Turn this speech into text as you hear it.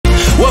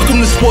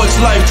Welcome to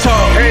Sports Life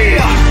Talk. Hey,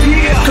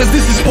 cause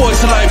this is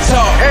Sports Life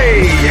Talk.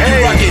 Hey,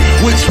 you rock it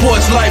with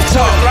Sports Life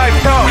Talk.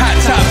 Hot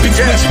topics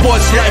with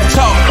Sports Life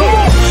Talk.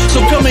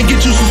 So come and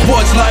get you some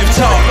Sports Life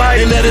Talk.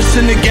 They let us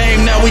in the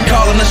game, now we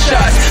calling the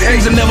shots.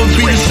 Things will never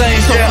be the same,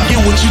 so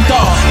forget what you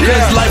thought.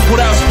 Cause life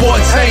without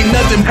sports ain't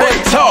nothing but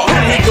talk.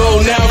 Here we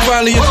go now,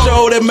 finally a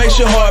show that makes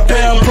your heart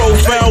pound.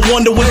 Profound,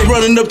 wonder what's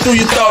running up through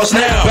your thoughts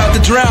now. About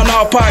to drown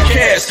our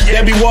podcast,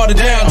 that be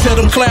watered down. Tell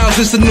them clowns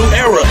it's a new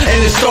era,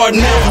 and it's starting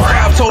now.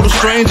 From 5 total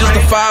strangers to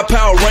 5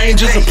 Power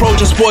Rangers,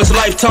 approaching Sports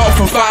Life Talk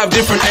from 5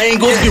 different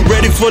angles. Get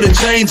ready for the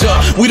change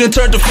up. We done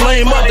turned the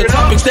flame up. The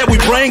topics that we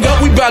bring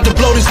up, we about to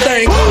blow this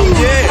thing up.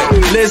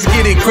 Yeah, let's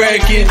get it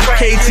cracking.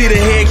 KT the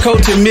head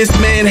coach of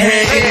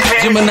Ms.Manhattan.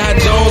 Gemini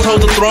Jones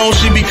hold the throne,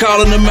 she be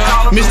calling them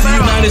out. Mr.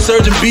 United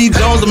Surgeon B.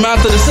 Jones, the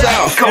mouth of the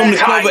South. From the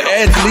cover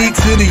athlete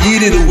to the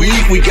yeet of the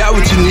week. We got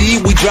what you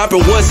need, we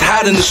dropping what's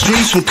hot in the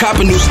streets. From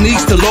copping new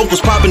sneaks to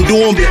locals popping,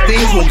 doing big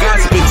things. From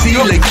gossip and tea,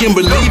 let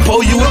Kimberly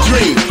pour you a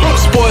dream.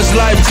 Sports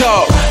Life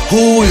Talk,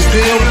 who is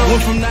them?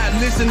 Went from not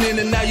listening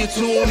and now you're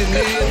tuning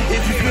in.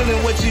 If you're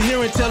feeling what you're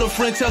hearing, tell a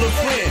friend, tell a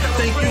friend.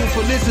 Thank you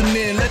for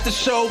listening, let the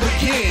show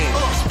begin.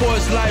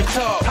 Sports Life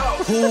Talk,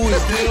 who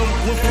is them?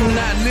 Went from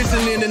not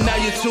listening and now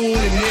you're tuning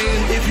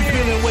in. If you're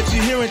feeling what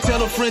you're hearing,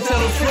 tell a friend, tell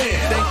a friend.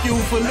 Thank you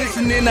for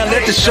listening, now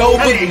let the show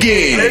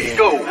begin. Let's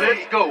go,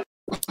 let's go.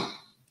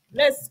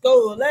 Let's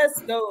go,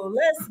 let's go,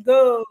 let's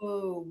go.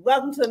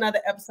 Welcome to another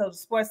episode of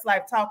Sports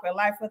Life Talk, where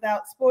life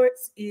without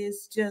sports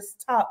is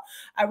just talk.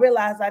 I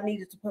realized I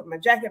needed to put my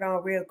jacket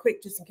on real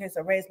quick just in case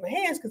I raised my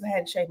hands because I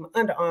hadn't shaved my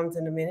underarms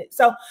in a minute.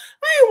 So I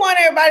didn't want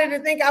everybody to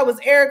think I was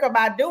Erica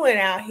Badu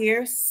out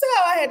here. So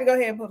I had to go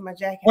ahead and put my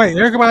jacket Wait, on.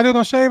 Erica Badu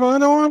don't shave her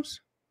underarms?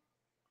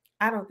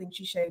 I don't think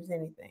she shaves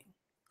anything.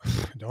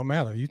 Don't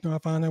matter. You know how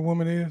fine that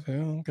woman is?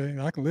 Yeah, okay,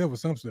 I can live with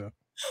some stuff.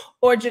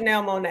 Or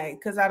Janelle Monáe,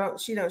 because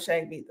she don't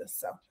shave either.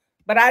 So.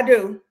 But I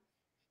do.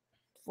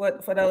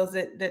 For those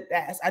that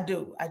ask, I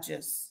do. I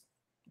just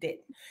did.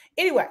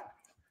 Anyway,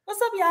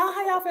 what's up, y'all?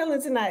 How y'all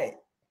feeling tonight?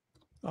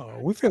 Oh,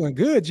 we're feeling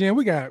good, Jen.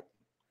 We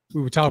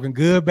were talking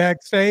good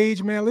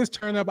backstage, man. Let's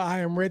turn up. I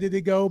am ready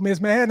to go.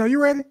 Ms.Manhattan, are you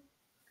ready?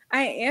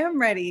 I am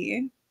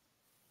ready.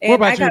 What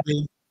about you,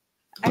 B?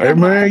 Hey,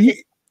 man,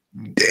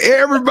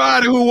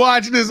 everybody who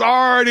watching this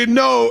already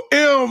know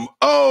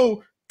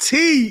MOTS.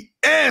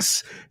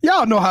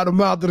 Y'all know how the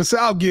mouth of the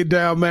South get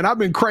down, man. I've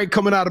been crank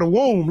coming out of the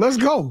womb. Let's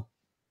go.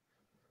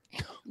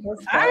 All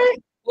right.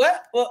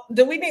 What? Well,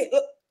 do we need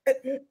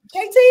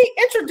KT?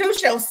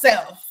 Introduce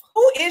yourself.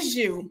 Who is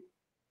you?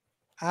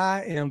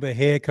 I am the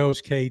head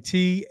coach, KT,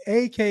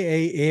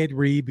 aka Ed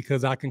Reed,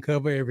 because I can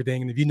cover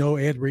everything. And if you know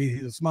Ed Reed,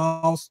 he's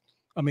a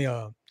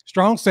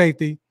strong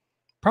safety,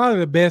 probably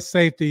the best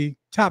safety,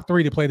 top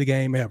 3 to play the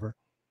game ever.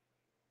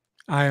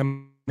 I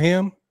am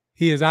him.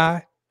 He is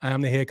I. I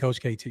am the head coach,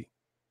 KT.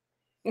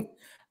 All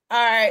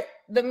right,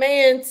 the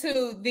man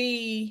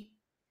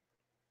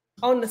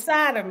on the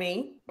side of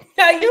me.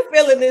 How you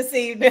feeling this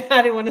evening?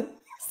 I didn't want to.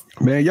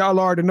 Man, y'all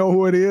already know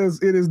who it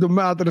is. It is the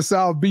mouth of the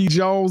South, B.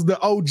 Jones, the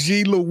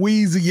OG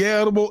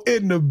Louisiana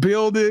in the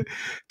building,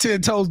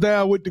 10 toes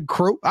down with the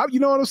crew. You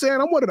know what I'm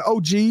saying? I'm one of the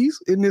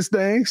OGs in this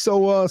thing.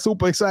 So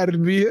super excited to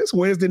be here. It's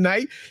Wednesday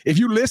night. If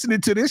you're listening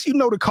to this, you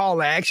know the call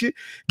to action.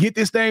 Get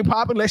this thing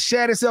popping. Let's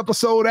share this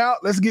episode out.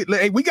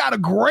 We got a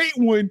great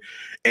one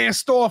in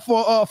store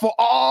for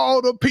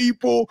all the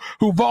people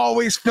who've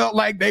always felt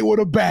like they were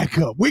the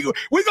backup. We're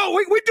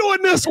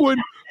doing this one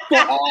for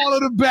all of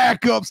the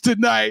backups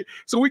tonight.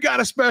 So we got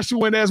a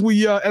special one as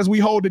we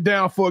hold it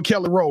down for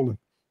Kelly Rowland.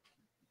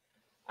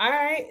 All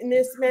right,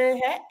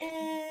 Ms.Manhattan,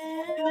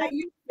 how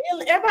you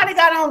feeling? Everybody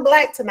got on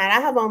black tonight. I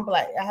have on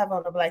black. I have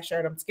on a black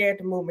shirt. I'm scared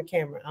to move my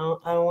camera. I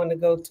don't want to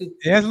go too.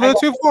 Yeah, it's a little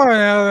too far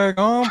now.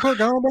 Go on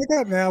back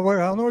up now. I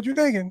don't know what you're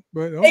thinking,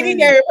 but okay.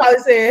 Gary probably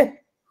said.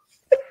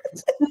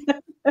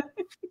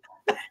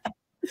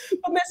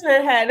 Well,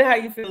 Ms.Manhattan, how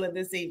you feeling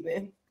this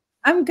evening?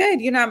 I'm good.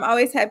 You know, I'm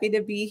always happy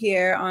to be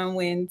here on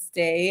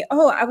Wednesday.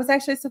 Oh, I was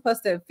actually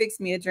supposed to fix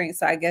me a drink,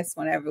 so I guess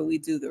whenever we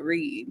do the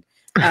read.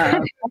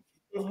 I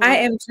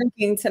am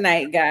drinking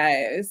tonight,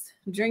 guys.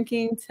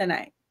 Drinking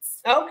tonight.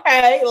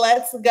 Okay,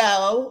 let's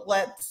go.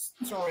 Let's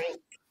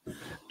drink.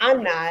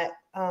 I'm not.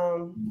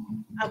 I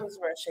was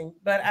rushing,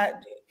 but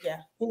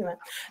anyway.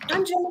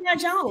 I'm Gemini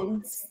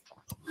Jones.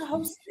 I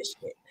host this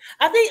shit.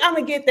 I think I'm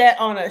gonna get that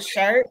on a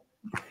shirt.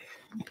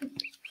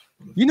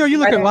 You know, you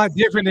look a lot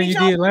different than you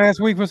did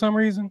last week for some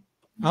reason.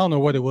 I don't know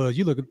what it was.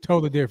 You look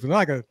totally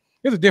different.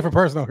 It's a different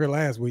person on here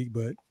last week,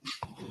 but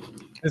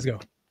let's go.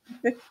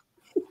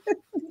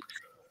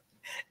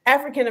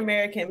 African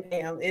American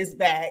Pam is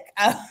back.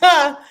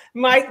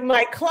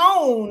 My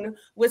clone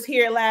was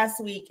here last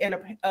week, and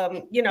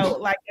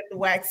like at the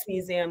wax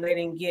museum, they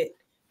didn't get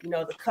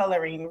the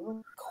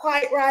coloring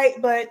quite right,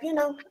 but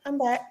I'm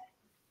back.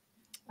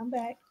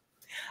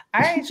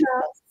 All right,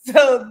 y'all.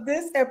 So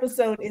this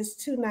episode is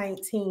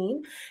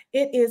 219.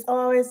 It is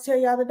always tell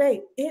y'all the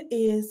date. It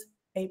is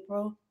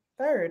April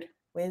 3rd,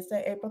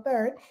 Wednesday, April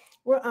 3rd.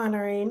 We're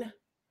honoring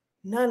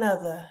none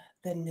other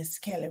than Miss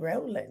Kelly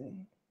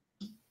Rowland.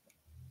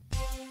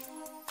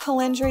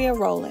 Calendria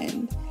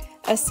Rowland,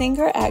 a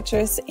singer,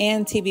 actress,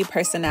 and TV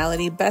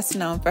personality best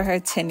known for her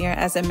tenure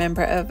as a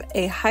member of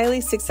a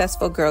highly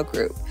successful girl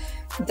group,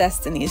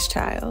 Destiny's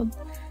Child.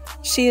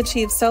 She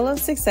achieved solo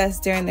success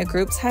during the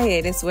group's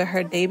hiatus with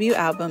her debut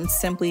album,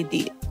 Simply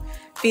Deep,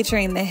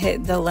 featuring the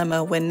hit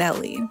Dilemma with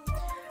Nelly.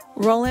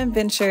 Rowland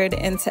ventured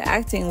into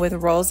acting with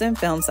roles in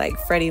films like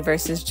Freddy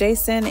vs.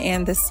 Jason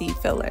and The Sea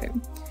Filler.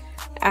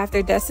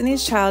 After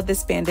Destiny's Child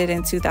disbanded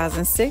in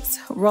 2006,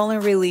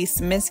 Rowland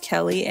released Miss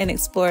Kelly and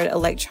explored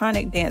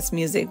electronic dance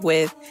music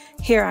with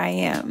Here I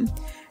Am,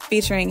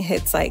 featuring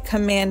hits like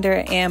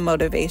Commander and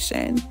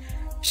Motivation.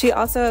 She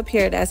also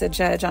appeared as a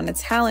judge on a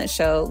talent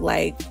show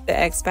like The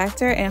X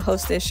Factor and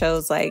hosted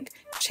shows like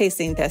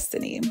Chasing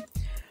Destiny.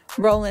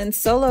 Rowland's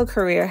solo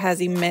career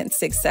has immense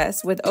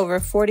success with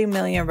over 40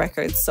 million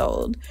records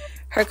sold.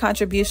 Her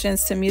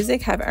contributions to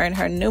music have earned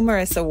her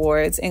numerous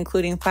awards,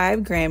 including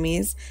 5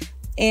 Grammys,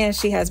 and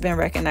she has been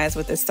recognized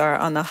with a star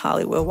on the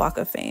Hollywood Walk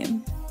of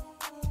Fame.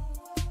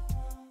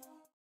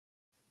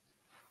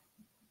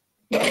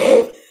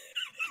 Hey,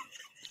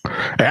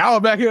 I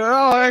was back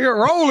here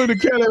rolling the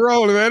Kelly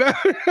Rowland, man. No,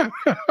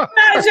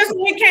 it's just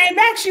when we came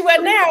back, she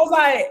wasn't there. I was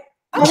like,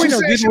 oh, we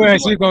know this way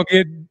she's gonna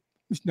get.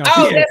 No,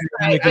 that's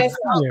right.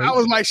 I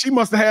was like, she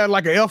must have had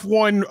like a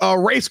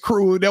F1 race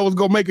crew that was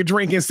gonna make a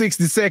drink in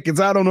 60 seconds.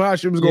 I don't know how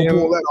she was gonna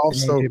pull that off.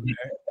 So,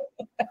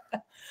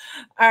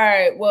 all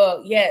right.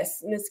 Well,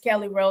 yes, Miss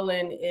Kelly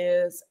Rowland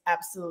is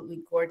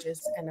absolutely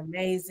gorgeous and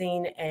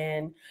amazing.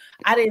 And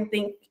I didn't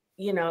think,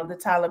 the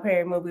Tyler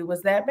Perry movie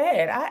was that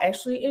bad. I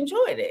actually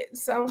enjoyed it.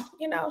 So,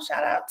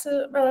 shout out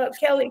to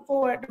Kelly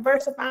for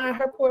diversifying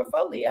her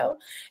portfolio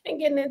and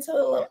getting into a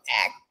little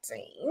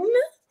acting.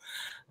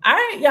 All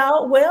right,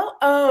 y'all. Well,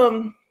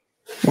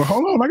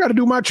 hold on. I got to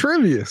do my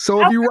trivia.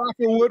 So if you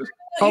rocking with us,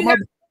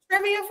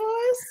 trivia for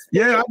us?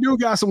 Yeah, I do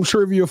got some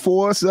trivia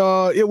for us.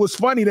 It was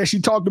funny that she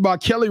talked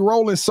about Kelly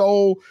Rowland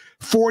sold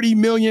 40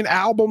 million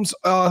albums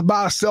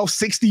by herself,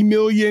 60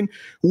 million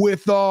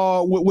with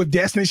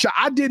Destiny's Child.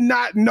 I did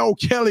not know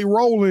Kelly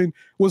Rowland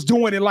was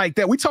doing it like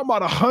that. We talking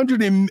about 100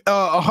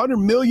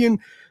 million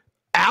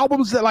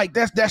albums.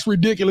 That's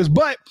ridiculous.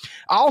 But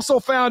I also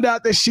found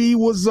out that she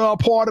was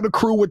part of the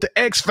crew with the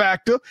X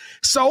Factor.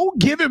 So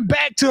giving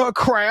back to her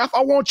craft,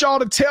 I want y'all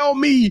to tell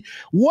me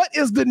what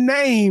is the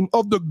name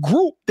of the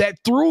group that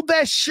through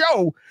that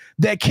show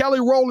that Kelly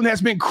Rowland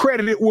has been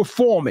credited with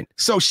forming.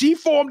 So she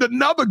formed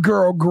another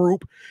girl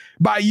group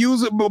by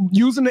using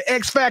the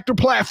X Factor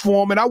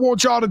platform, and I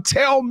want y'all to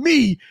tell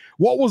me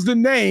what was the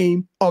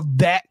name of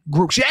that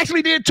group. She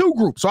actually did 2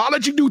 groups, so I'll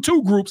let you do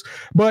 2 groups,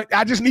 but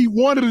I just need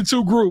one of the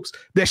 2 groups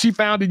that she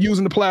founded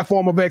using the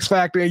platform of X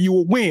Factor, and you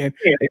will win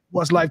a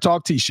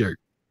Sportslifetalk t-shirt.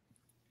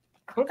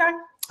 Okay.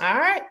 All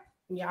right.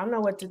 Y'all know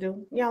what to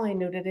do. Y'all ain't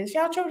new to this.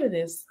 Y'all true to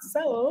this.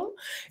 So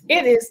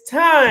it is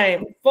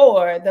time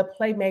for the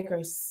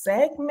Playmaker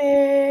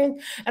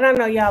segment. And I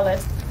know y'all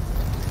let's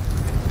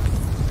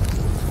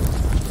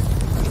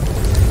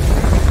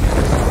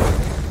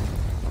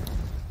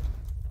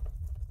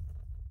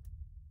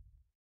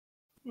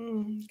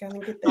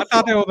I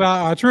thought that was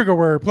our trigger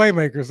word,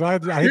 playmaker. So I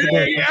hit the button.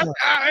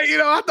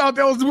 I thought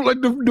that was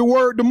like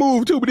the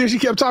move too, but then she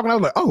kept talking. I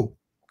was like, oh.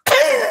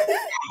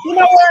 You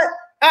know what?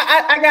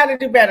 I got to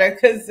do better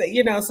because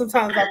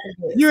sometimes I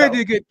forget. You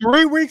did good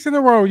 3 weeks in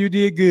a row. You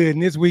did good,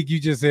 and this week you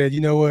just said,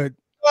 you know what?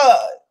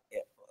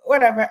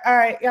 Whatever. All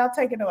right, y'all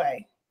take it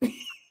away.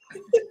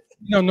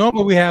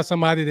 Normally we have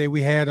somebody that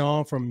we had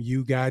on from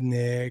You Got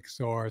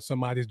Next, or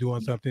somebody's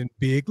doing something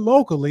big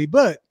locally,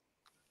 but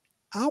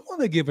I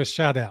want to give a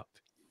shout out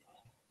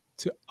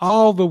to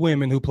all the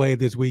women who played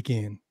this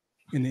weekend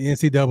in the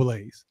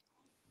NCAAs,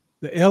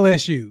 the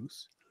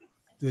LSUs,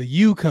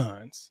 the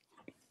UConns,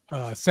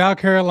 South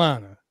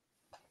Carolina,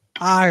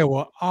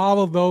 Iowa.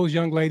 All of those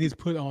young ladies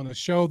put on a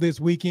show this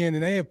weekend,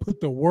 and they have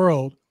put the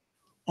world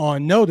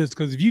on notice.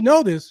 Because if you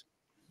notice,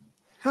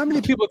 how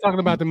many people are talking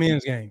about the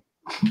men's game?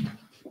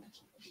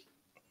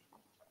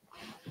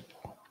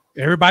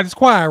 Everybody's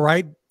quiet,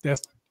 right?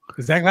 That's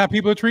exactly how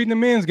people are treating the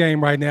men's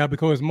game right now,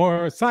 because there's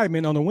more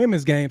excitement on the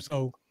women's game.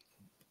 So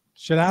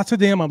shout out to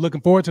them. I'm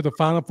looking forward to the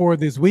Final Four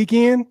this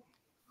weekend.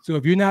 So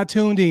if you're not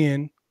tuned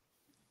in,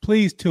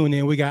 please tune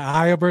in. We got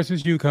Iowa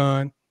versus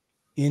UConn,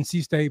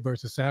 NC State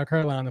versus South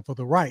Carolina for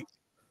the right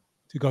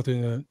to go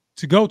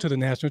to the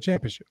national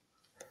championship.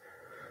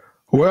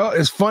 Well,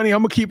 it's funny.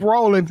 I'm gonna keep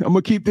rolling. I'm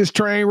gonna keep this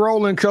train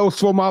rolling. Cause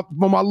for my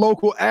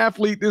local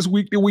athlete this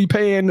week that we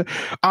paying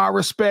our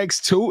respects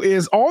to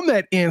is on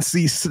that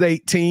NC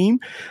State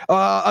team.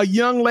 A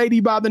young lady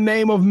by the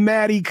name of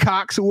Maddie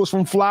Cox, who was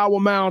from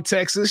Flower Mound,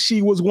 Texas.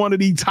 She was one of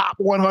the top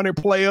 100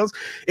 players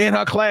in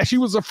her class. She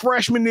was a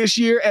freshman this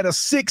year at a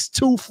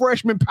 6'2"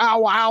 freshman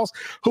powerhouse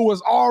who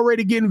was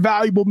already getting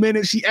valuable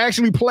minutes. She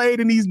actually played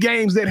in these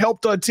games that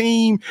helped her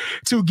team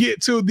to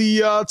get to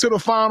the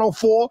Final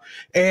Four.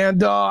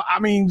 And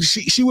mean,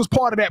 she was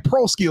part of that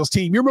Pro Skills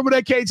team. You remember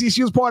that, KT?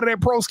 She was part of that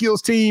Pro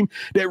Skills team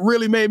that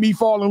really made me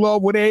fall in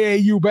love with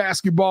AAU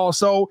basketball.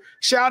 So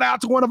shout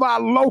out to one of our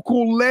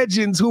local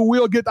legends who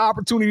we'll get the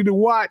opportunity to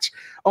watch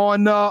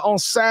on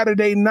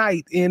Saturday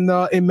night in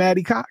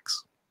Maddie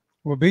Cox.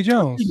 Well, B.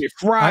 Jones.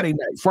 Friday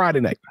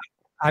night.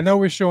 I know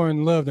we're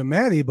showing love to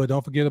Maddie, but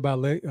don't forget about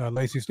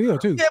Lacey Steele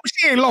too. Yeah, but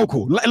she ain't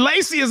local.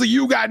 Lacey is a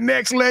You Got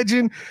Next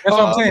legend. That's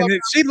what I'm saying.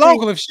 She's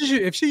local.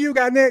 If she You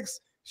Got Next,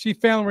 she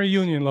family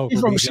reunion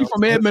local. She's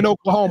from Edmond,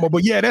 Oklahoma.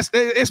 But yeah,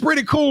 it's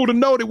pretty cool to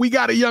know that we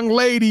got a young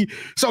lady.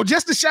 So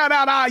just to shout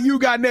out our You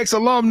Got Next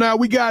alumni,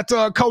 we got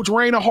Coach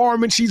Raina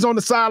Harmon. She's on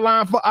the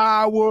sideline for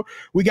Iowa.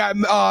 We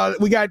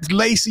got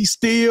Lacey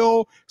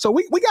Steele. So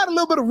we got a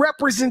little bit of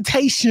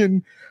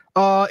representation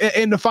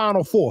in the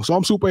Final Four. So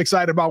I'm super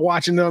excited about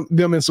watching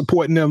them and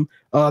supporting them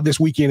this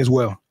weekend as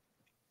well.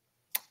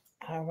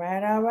 All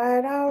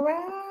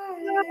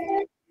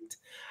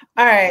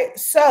right.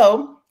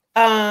 So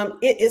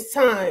it is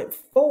time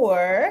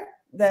for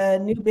the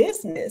new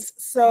business.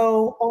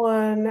 So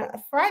on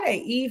Friday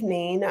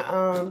evening,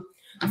 some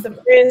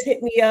friends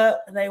hit me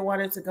up. They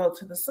wanted to go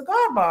to the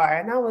cigar bar.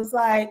 And I was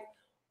like,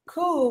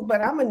 cool,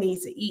 but I'm gonna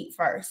need to eat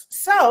first.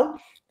 So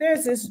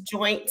there's this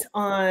joint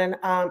on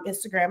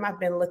Instagram I've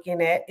been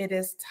looking at. It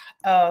is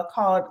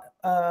called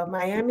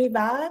Miami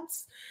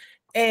Vibes.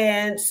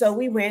 And so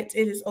we went.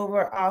 It is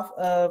over off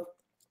of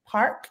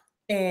Park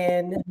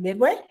and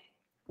Midway,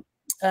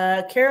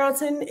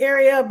 Carrollton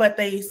area, but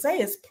they say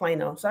it's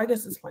Plano. So I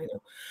guess it's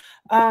Plano.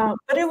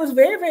 But it was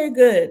very, very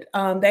good.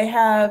 They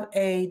have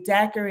a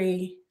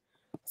daiquiri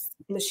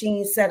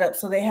machine set up.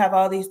 So they have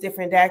all these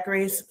different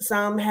daiquiris.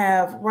 Some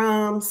have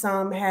rum,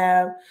 some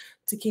have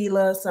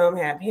tequila, some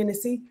have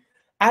Hennessy.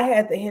 I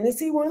had the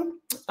Hennessy one.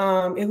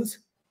 I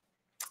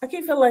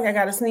keep feeling like I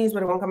got to sneeze,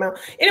 but it won't come out.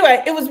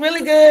 Anyway, it was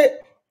really good.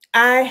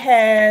 I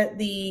had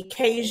the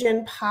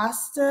Cajun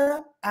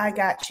pasta. I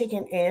got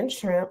chicken and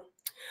shrimp.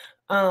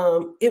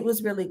 It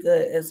was really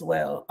good as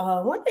well.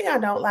 One thing I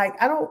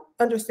don't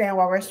understand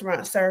why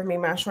restaurants serve me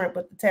my shrimp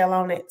with the tail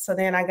on it. So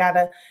then I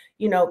gotta,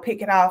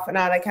 pick it off and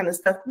all that kind of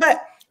stuff.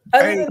 But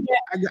other than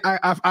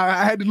that,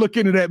 I had to look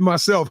into that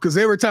myself because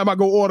every time I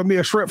go order me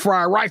a shrimp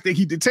fried rice, they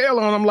keep the tail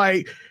on. I'm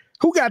like,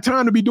 who got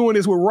time to be doing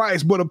this with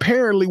rice? But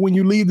apparently, when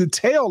you leave the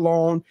tail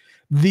on,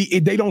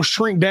 they don't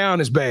shrink down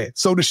as bad.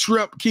 So the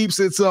shrimp keeps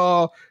its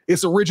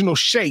original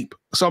shape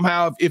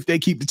somehow if they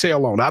keep the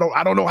tail on. I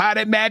don't know how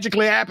that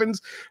magically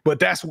happens, but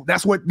that's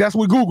what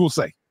Google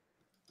say.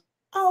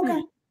 Oh,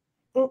 okay.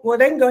 Well,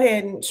 they can go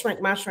ahead and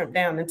shrink my shrimp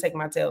down and take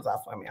my tails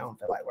off for me. I don't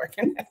feel like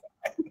working.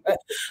 But,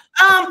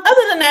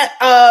 other than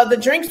that, the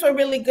drinks were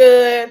really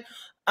good.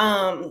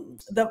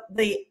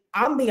 The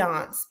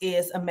ambiance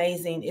is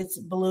amazing. It's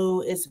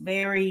blue. It's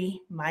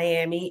very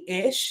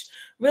Miami-ish.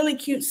 Really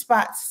cute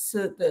spots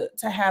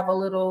to have a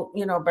little,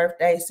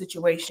 birthday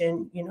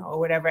situation, or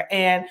whatever.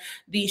 And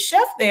the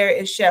chef there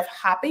is Chef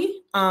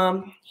Hoppy.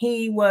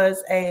 He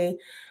was a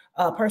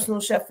personal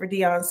chef for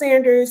Deion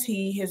Sanders.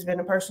 He has been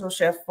a personal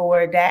chef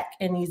for Dak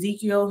and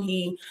Ezekiel.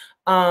 He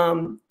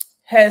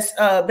has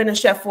been a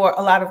chef for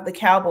a lot of the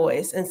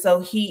Cowboys. And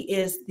so he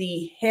is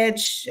the head,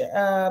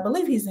 I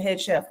believe he's the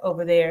head chef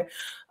over there.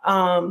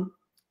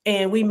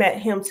 And we met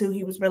him too.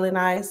 He was really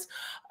nice.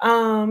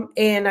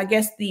 And I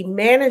guess the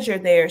manager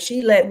there,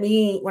 she let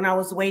me, when I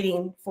was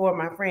waiting for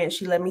my friend,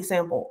 she let me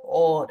sample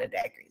all the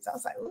daiquiris. I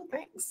was like, oh,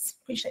 thanks.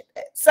 Appreciate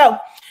that. So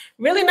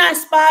really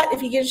nice spot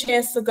if you get a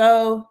chance to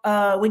go.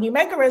 When you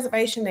make a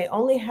reservation, they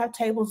only have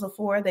tables of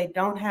 4. They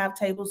don't have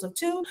tables of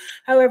 2.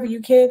 However,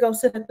 you can go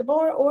sit at the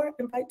bar or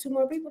invite 2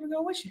 more people to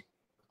go with you.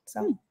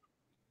 So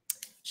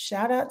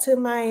shout out to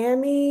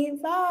Miami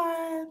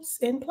Vibes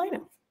in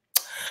Plano.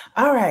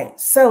 All right,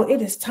 so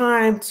it is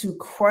time to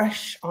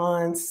crush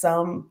on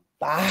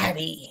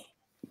somebody.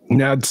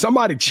 Now,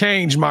 somebody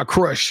changed my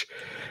crush.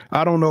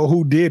 I don't know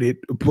who did it,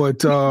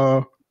 but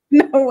no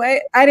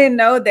way. I didn't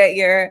know that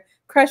your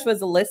crush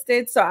was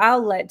listed, so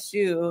I'll let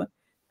you.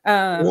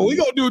 Well, we're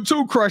gonna do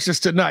 2 crushes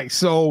tonight.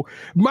 So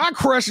my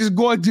crush is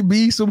going to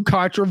be some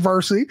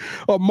controversy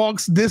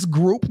amongst this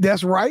group.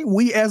 That's right.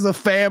 We as a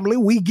family,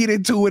 we get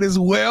into it as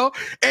well.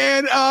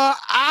 And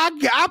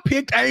I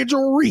picked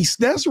Angel Reese.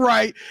 That's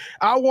right.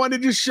 I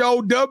wanted to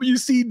show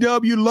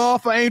WCW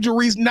love for Angel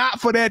Reese, not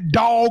for that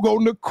dog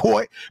on the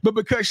court, but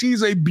because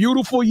she's a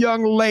beautiful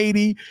young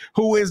lady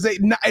who is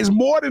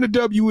more than a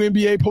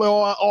WNBA player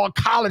or a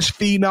college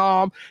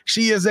phenom.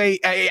 She is a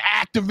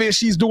activist.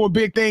 She's doing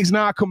big things in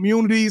our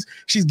community.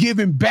 She's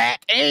giving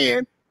back,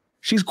 and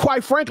she's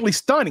quite frankly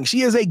stunning.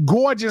 She is a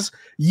gorgeous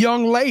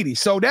young lady.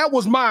 So that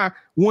was my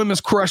Women's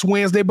Crush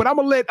Wednesday. But I'm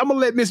gonna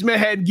let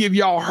Ms.Manhattan give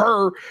y'all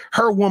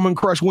her Woman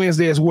Crush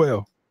Wednesday as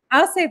well.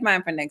 I'll save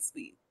mine for next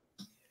week.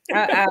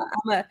 I'm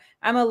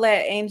gonna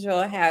let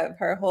Angel have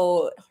her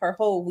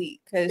whole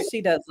week because she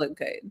does look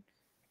good.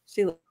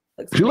 She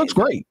looks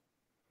great,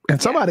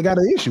 and somebody got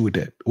an issue with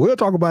that. We'll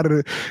talk about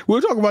it. We'll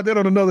talk about that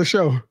on another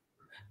show.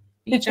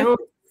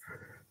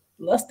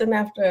 Lusting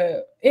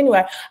after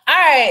anyway. All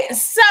right,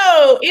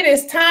 so it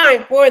is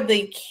time for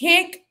the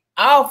kick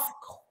off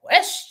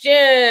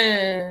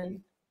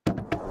question.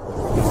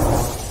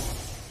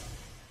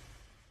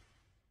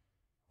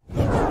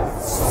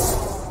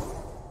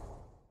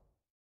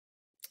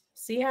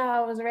 See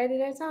how I was ready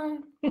that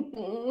time?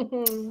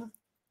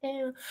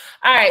 Yeah.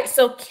 All right.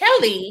 So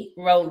Kelly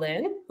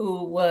Rowland,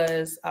 who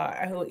is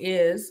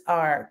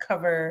our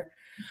cover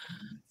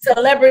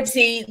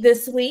celebrity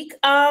this week,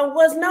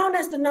 was known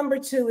as the number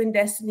 2 in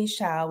Destiny's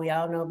Child. We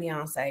all know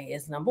Beyonce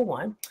is number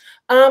 1.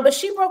 But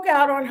she broke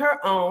out on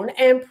her own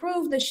and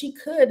proved that she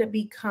could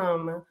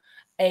become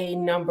a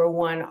number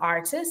 1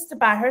 artist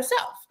by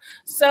herself.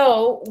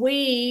 So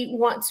we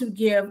want to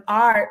give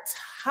our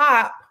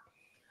top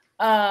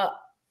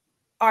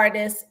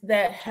artists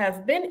that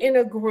have been in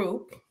a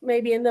group,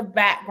 maybe in the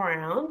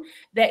background,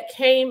 that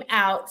came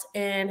out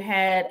and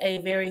had a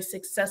very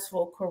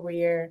successful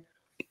career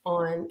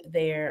on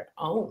their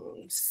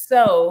own.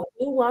 So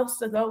who wants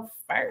to go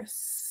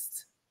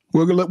first?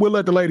 We'll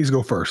let the ladies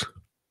go first.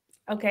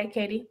 Okay,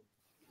 Katie.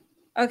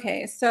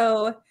 Okay,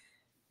 so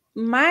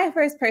my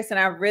first person,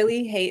 I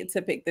really hate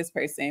to pick this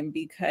person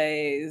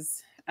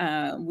because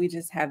we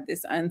just have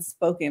this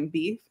unspoken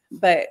beef,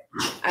 but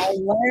I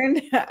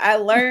learned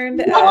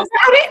You know about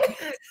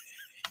it?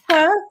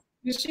 Huh?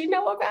 Does she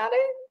know about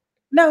it?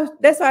 No,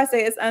 that's why I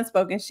say it's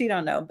unspoken. She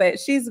don't know, but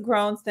she's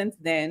grown since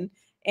then,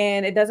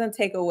 and it doesn't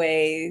take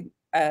away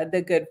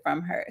the good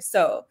from her.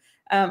 So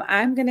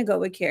I'm gonna go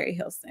with Carrie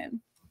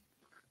Hilson.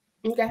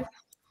 Okay.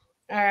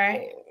 All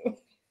right.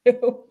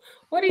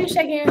 What are you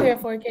shaking your hair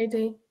for,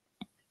 KT?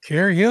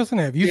 Carrie Hilson,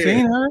 have you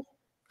seen her?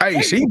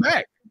 Hey, she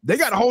back. They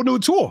got a whole new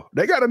tour.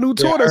 They got a new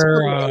tour. That's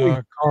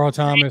Carl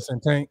Thomas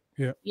and Tank.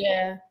 Yeah.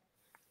 Yeah.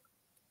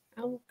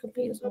 I'm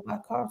confused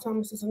about Carl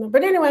Thomas is a number.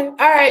 But anyway,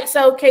 all right.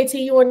 So KT,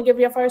 you want to give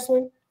your first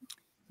one?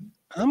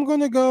 I'm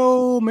gonna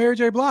go Mary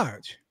J.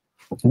 Blige.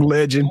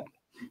 Legend.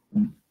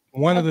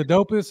 One of the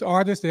dopest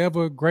artists to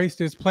ever grace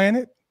this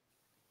planet.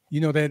 You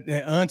know, that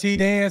auntie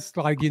dance,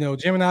 like, you know,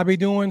 Gemini be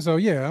doing. So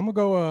yeah, I'm gonna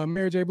go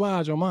Mary J.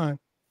 Blige on mine.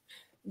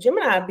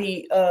 Gemini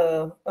be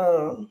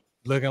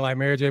looking like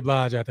Mary J.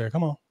 Blige out there.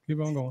 Come on,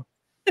 keep on going.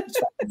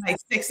 Like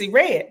Sexy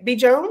Red. B.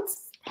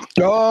 Jones.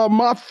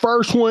 My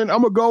first one,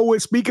 I'm gonna go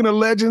with, speaking of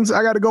legends,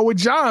 I got to go with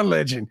John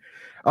Legend.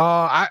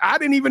 I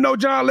didn't even know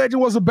John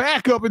Legend was a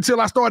backup until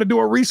I started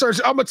doing research.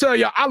 I'm gonna tell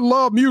you, I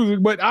love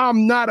music, but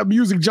I'm not a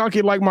music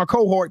junkie like my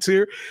cohorts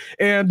here.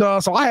 And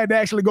so I had to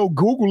actually go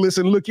Google this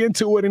and look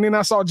into it. And then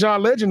I saw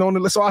John Legend on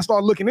it. So I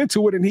started looking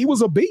into it, and he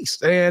was a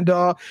beast. And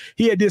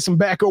he had did some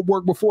backup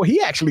work before he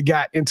actually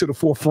got into the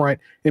forefront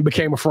and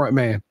became a front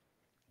man.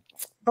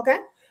 Okay.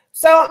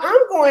 So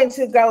I'm going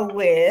to go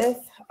with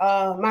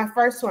my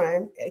first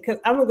one, because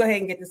I'm gonna go ahead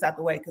and get this out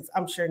the way, because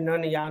I'm sure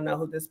none of y'all know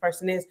who this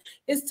person is.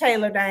 It's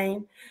Taylor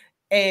Dayne.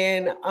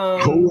 And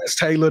who is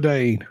Taylor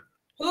Dayne?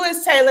 Who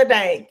is Taylor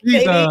Dayne?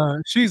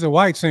 She's a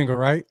white singer,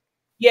 right?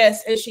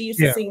 Yes, and she used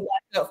to sing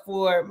back up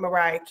for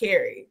Mariah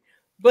Carey.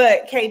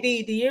 But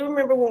KD, do you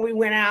remember when we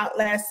went out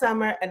last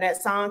summer and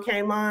that song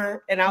came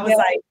on, and I was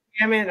like,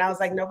 damn it, and I was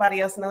like,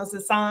 nobody else knows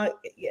this song?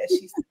 Yeah,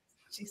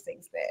 she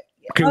sings that.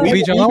 Yeah.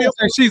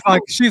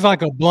 She's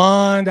like a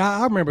blonde.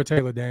 I remember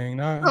Taylor Dayne.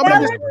 Tell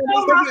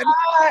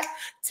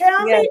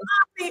me I'm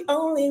the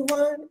only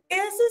one.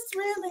 Is this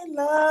really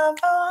love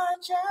or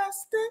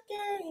just a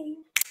game?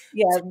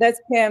 Yeah, that's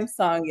Pam's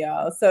song,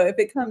 y'all. So if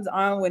it comes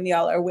on when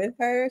y'all are with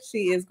her,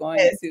 she is going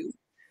to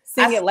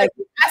sing it like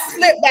I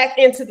slipped back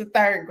into the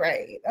 3rd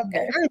grade.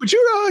 Okay, hey, but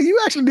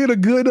you actually did a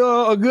good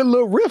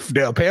little riff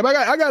there, Pam.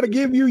 I got to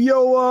give you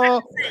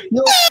your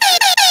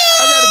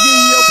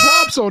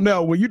props on that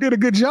one. You did a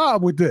good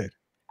job with that.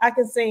 I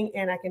can sing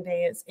and I can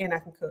dance and I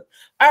can cook.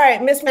 All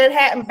right,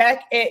 Ms.Manhattan,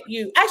 back at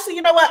you. Actually,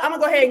 you know what? I'm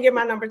gonna go ahead and get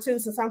my number 2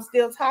 since I'm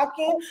still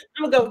talking.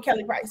 I'm gonna go with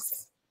Kelly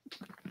Price.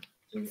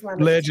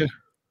 Legend.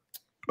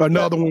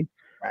 Another one.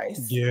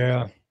 Price.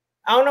 Yeah.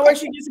 I don't know where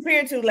she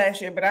disappeared to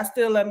last year, but I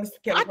still love Mr.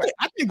 Kelly Price.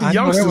 I think the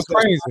youngsters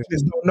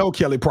don't know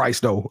Kelly Price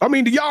though. I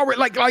mean, do y'all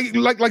like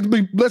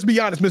let's be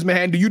honest, Ms.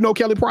 Manhattan, do you know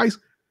Kelly Price?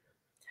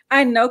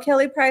 I know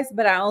Kelly Price,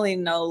 but I only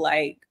know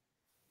like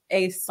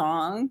a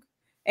song.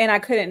 And I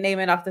couldn't name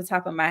it off the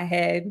top of my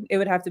head. It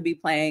would have to be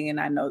playing, and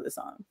I know the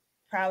song.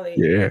 Probably.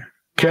 Yeah.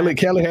 Kelly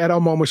had her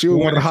moment. She was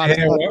one of the hottest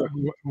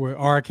with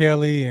R.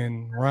 Kelly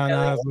and Ron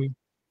Isley.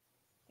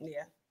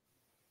 Yeah.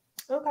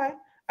 Okay.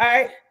 All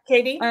right,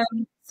 Katie.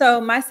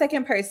 So my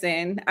second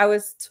person, I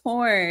was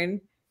torn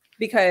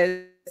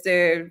because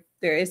there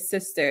is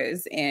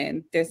sisters,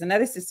 and there's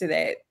another sister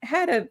that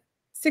had a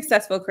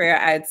successful career,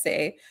 I'd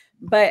say,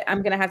 but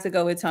I'm gonna have to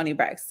go with Toni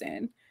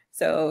Braxton.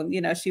 So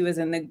you know, she was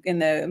in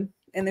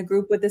the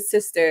group with the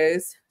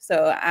sisters,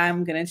 so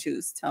I'm gonna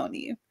choose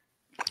Toni.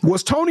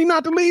 Was Toni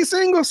not the lead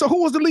singer? So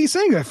who was the lead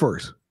singer at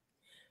first?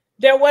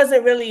 There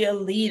wasn't really a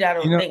lead, I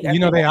don't think.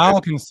 They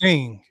all can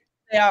sing.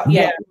 They all,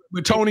 yeah.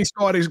 But Toni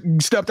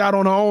stepped out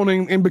on her own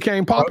and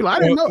became popular. I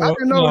didn't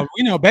know.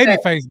 You know,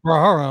 Babyface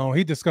brought her on.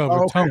 He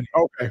discovered Toni.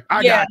 Okay,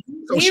 I got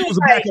it. So she was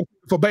a backup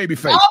for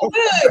Babyface. Oh,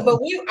 good, but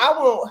I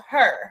want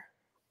her.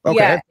 Okay.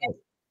 Yeah,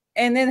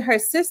 and then her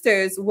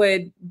sisters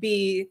would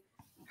be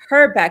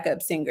her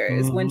backup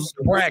singers when she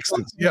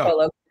Braxton.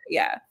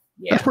 yeah.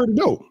 That's pretty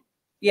dope.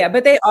 Yeah,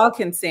 but they all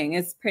can sing.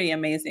 It's pretty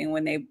amazing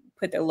when they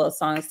put their little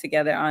songs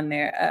together on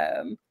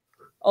their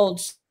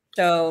old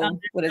show.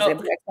 What is it?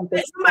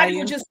 Somebody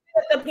would just sit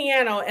at the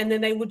piano and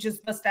then they would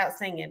just bust out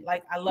singing.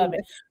 Like, I love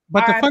it.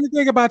 But the funny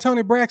thing about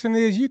Toni Braxton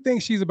is you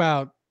think she's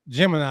about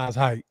Gemini's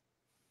height.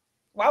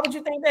 Why would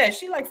you think that?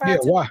 She like 5'2". Yeah,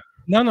 why?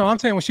 No, I'm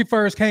saying when she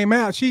first came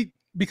out,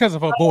 because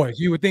of her voice,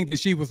 you would think that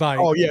she was like,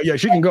 oh yeah,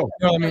 she can go.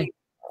 You know what I mean?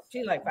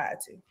 She like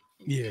 5'2".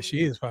 Yeah,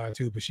 she is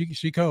 5'2", but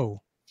she cold.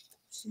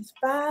 She's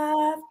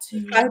 5'2".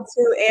 5'2",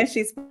 and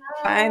she's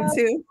fine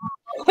too.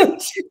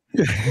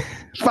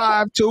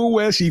 5'2",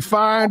 well, she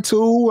fine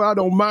too. I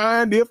don't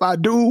mind if I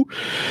do.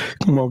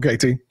 Come on,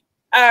 KT.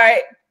 All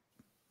right.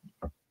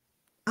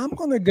 I'm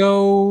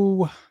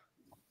gonna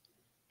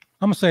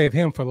save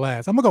him for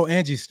last. I'm gonna go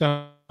Angie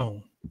Stone.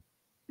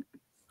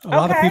 A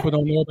lot of people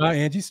don't know about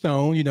Angie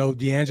Stone. You know,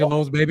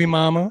 D'Angelo's baby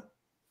mama.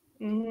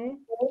 Mm-hmm.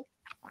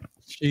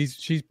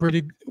 She's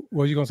pretty.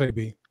 What are you gonna say,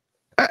 B?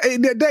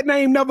 That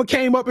name never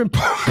came up in.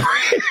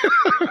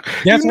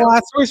 That's why I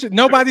switched it.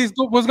 Nobody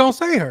was gonna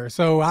say her,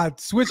 so I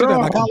switched it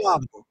up. I got a lot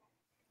of them.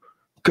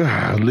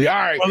 Golly, all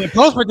right. Well, in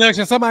post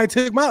production, somebody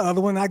took my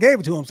other one. I gave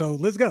it to him, so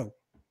let's go.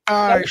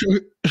 All right,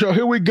 so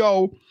here we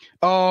go.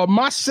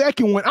 My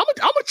second one, I'm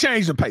gonna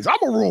change the pace. I'm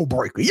a rule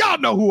breaker. Y'all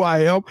know who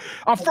I am.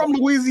 I'm from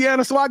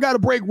Louisiana, so I gotta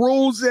break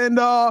rules. And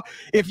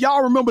if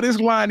y'all remember this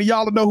line,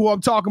 y'all know who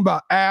I'm talking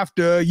about.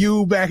 After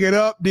you back it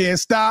up, then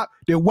stop,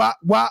 then wop,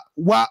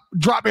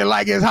 drop it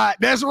like it's hot.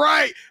 That's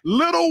right.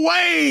 Lil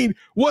Wayne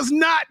was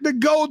not the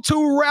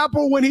go-to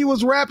rapper when he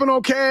was rapping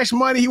on Cash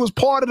Money. He was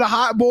part of the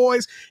Hot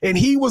Boys, and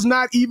he was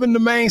not even the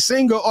main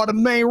singer or the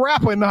main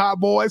rapper in the Hot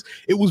Boys.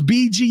 It was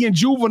BG and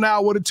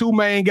Juvenile were the two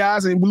main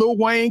guys, and Lil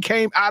Wayne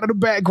came out of the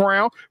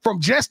background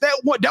from just that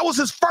one. That was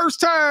his first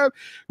time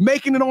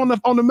making it on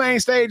the main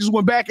stages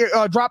when back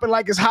Drop It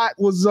Like It's Hot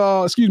was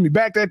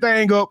Back That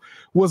Thing Up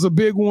was a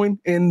big one.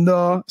 And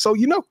so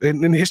you know,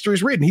 and history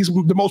is written. He's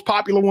the most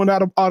popular one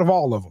out of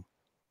all of them.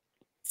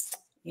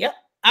 Yep.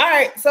 All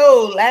right.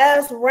 So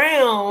last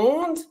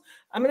round,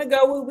 I'm gonna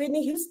go with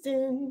Whitney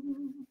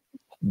Houston.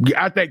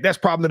 Yeah, I think that's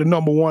probably the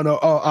number one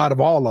out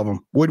of all of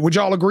them. Would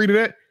y'all agree to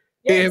that?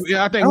 Yes.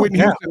 Yeah, I think Whitney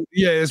Houston,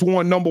 is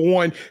number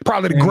one,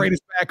 probably the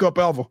greatest backup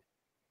ever.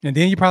 And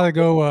then you probably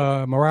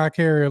go Mariah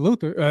Carey or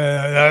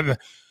Luther.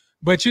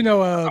 But you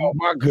know, oh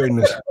my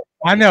goodness,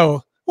 I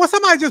know. Well,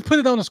 somebody just put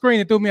it on the screen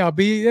and threw me out.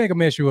 B, they ain't gonna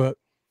mess you up.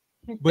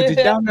 But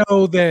did y'all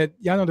know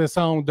that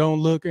song "Don't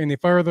Look Any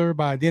Further"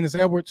 by Dennis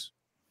Edwards?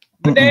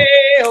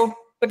 Badale.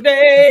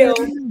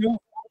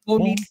 Oh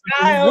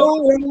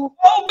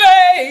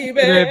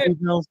baby,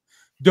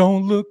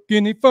 don't look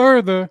any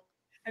further.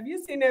 Have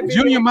you seen that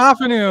video? Junior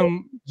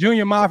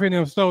Mafia and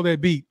them stole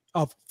that beat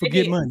off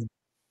Forget Money.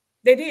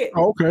 They did.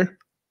 Oh, okay.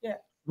 Yeah.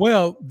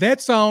 Well,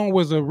 that song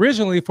was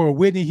originally for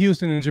Whitney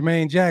Houston and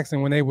Jermaine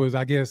Jackson when they was,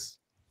 I guess,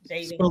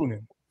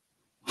 spooning.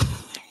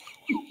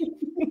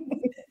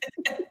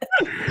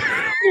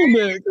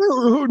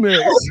 Who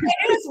next?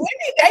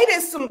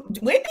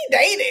 Whitney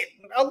dated,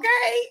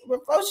 okay,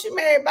 before she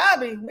married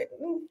Bobby.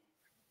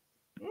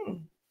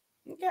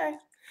 Okay.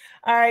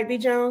 All right, B.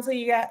 Jones, who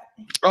you got?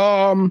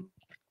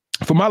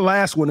 For my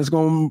last one, I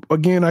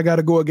got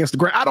to go against the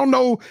grain. I don't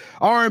know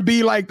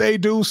R&B like they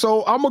do,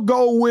 so I'm gonna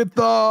go with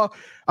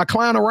I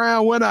clown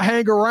around when I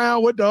hang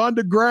around with the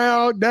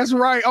underground. That's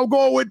right. I'm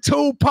going with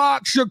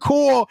Tupac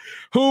Shakur,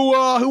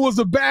 who was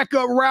a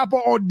backup rapper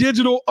on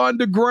Digital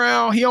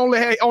Underground. He only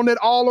had on it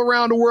All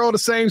Around the World, the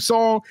same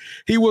song.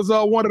 He was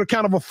one of the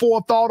kind of a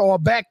forethought or a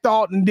back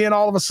thought, and then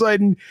all of a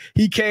sudden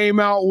he came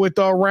out with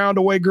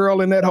Roundaway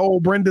Girl and that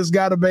whole Brenda's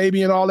Got a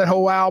Baby and all that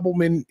whole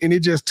album, and it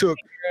just took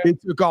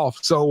off.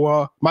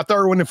 So my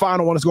third one and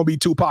final one is going to be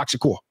Tupac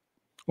Shakur.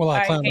 Well,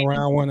 I clown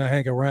around when I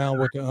hang around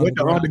with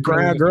the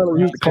underground girl who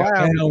used to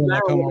clown when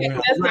I come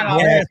around. When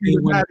they asked me,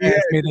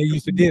 they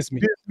used to diss me.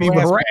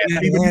 People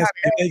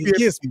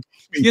kiss me.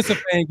 Get some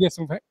fame, get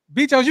some fame.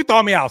 B-Jones, you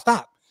throw me out.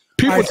 Stop.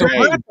 People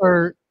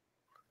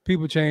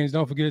change.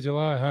 Don't forget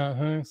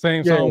July.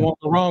 Same song won't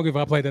go wrong if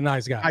I play the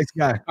nice guy. Nice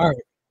guy. All right.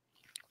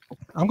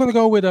 I'm going to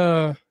go with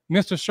Mr.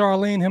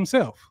 Charlene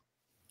himself.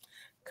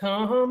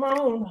 Come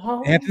on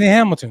home. Anthony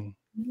Hamilton.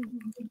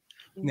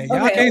 Now,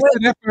 y'all can't say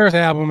that first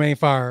album ain't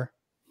fire.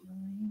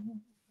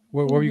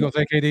 What were you going to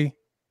say, KD?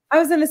 I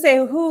was going to say,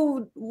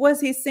 who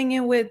was he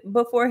singing with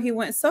before he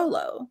went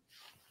solo?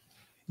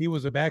 He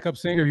was a backup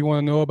singer. If you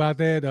want to know about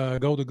that,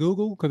 go to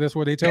Google, because that's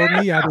what they told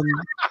me. I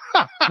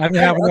didn't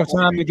have enough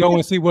time to go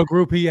and see what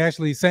group he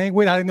actually sang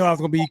with. I didn't know I was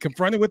going to be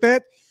confronted with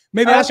that.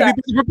 Maybe I should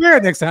be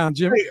prepared next time,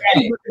 Jimmy.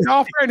 In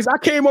all fairness, I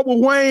came up with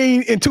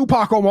Wayne and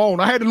Tupac on my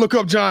own. I had to look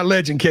up John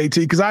Legend, KT,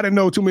 because I didn't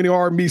know too many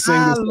R&B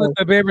singers. I looked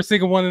up every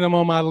single one of them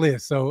on my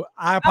list. So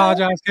I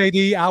apologize,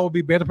 KD. I will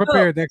be better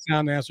prepared next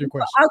time to answer your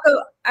question. I'll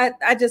go.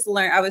 I just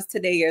learned. I was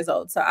today years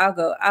old, so I'll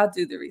go. I'll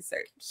do the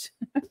research.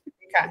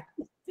 Okay.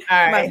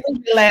 All right.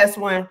 Last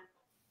one.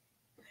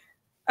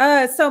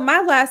 So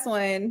my last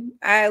one,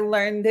 I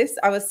learned this.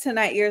 I was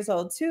 10 years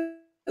old too.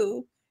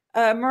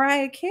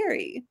 Mariah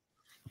Carey.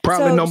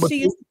 Probably so number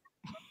she's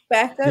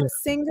backup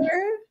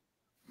singer.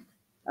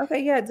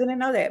 Okay, yeah, didn't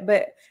know that.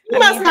 But you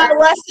must not have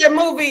watched that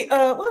movie.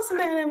 What's the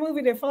name of that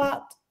movie that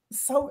flopped?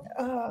 So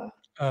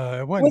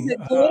it was it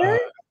Glitter?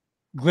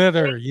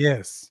 Glitter,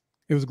 yes.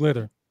 It was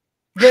Glitter.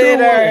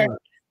 Glitter.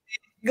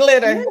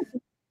 Glitter.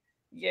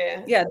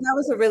 Yeah. Yeah, that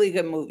was a really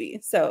good movie.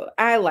 So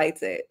I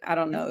liked it. I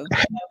don't know.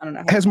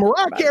 Has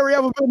Mariah Carey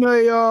ever been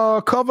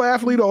a cover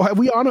athlete, or have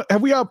we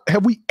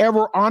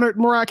ever honored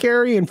Mariah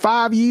Carey in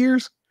 5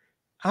 years?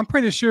 I'm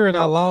pretty sure in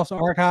our lost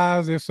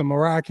archives there's some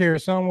Mariah Carey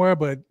somewhere,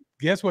 but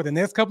guess what? The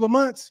next couple of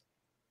months,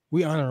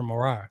 we honor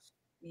Mariah.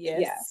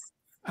 Yes.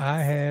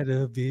 I had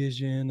a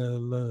vision of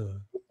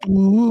love.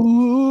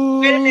 Ooh.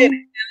 Wait a minute. Let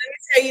me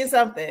tell you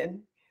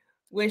something.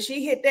 When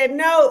she hit that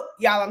note,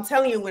 y'all, I'm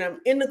telling you, when I'm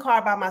in the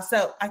car by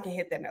myself, I can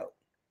hit that note.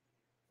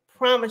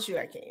 Promise you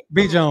I can.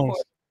 B. Jones,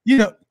 you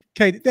know,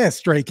 Kate, that's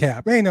straight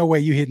cap. Ain't no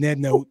way you hitting that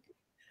note.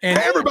 And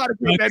everybody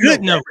get that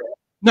good note.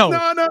 No,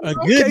 a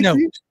good note.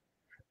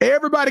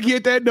 Everybody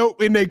get that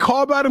note in their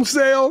car by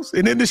themselves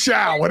and in the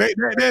shower.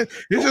 It's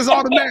just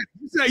automatic.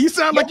 You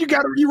sound like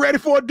you ready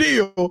for a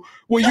deal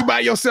when you by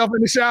yourself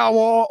in the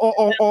shower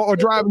or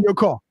driving your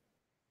car.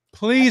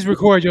 Please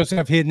record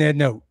yourself hitting that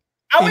note.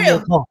 I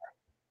will.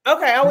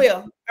 Okay, I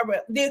will.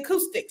 The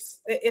acoustics,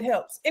 it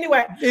helps.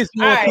 Anyway, it's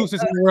no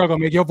acoustics in the world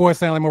gonna make your voice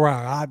sound like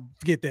Mariah. I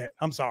get that.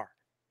 I'm sorry.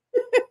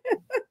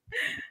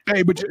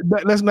 Hey, but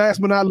let's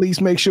last but not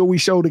least make sure we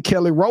show that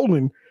Kelly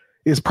Rowland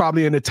is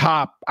probably in the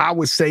top. I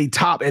would say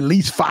top at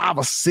least 5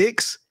 or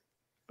 6.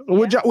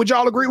 Yeah. Would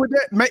y'all agree with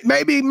that?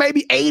 Maybe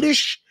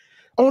 8-ish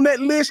on that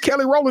list.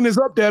 Kelly Rowland is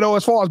up there though,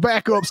 as far as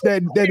backups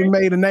that have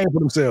made a name for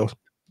themselves.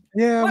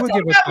 Yeah, we'll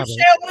give about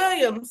Michelle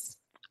Williams.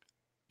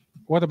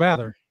 What about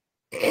her?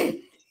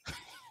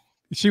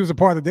 She was a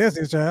part of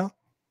Destiny's Child.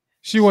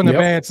 She wasn't a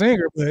bad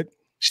singer, but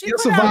she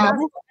survived.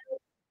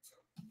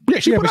 Yeah,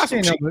 she put out some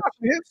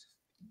hits.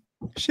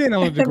 She ain't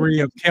on the degree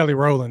of Kelly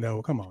Rowland,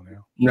 though. Come on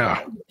now.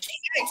 No. She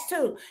acts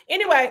too.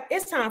 Anyway,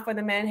 it's time for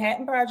the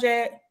Manhattan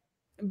Project.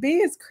 B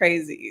is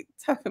crazy.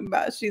 Talking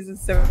about she's a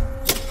server.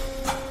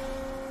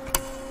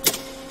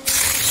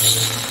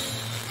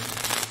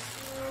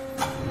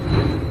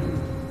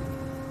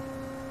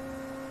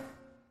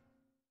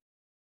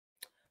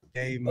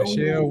 Hey,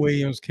 Michelle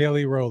Williams,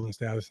 Kelly Rowland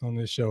status on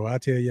this show. I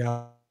tell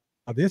y'all,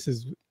 this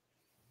is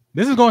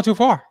going too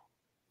far.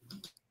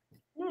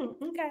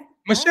 Okay.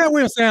 Michelle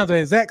Williams sounds the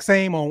exact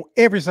same on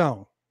every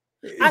song.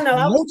 I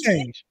know. No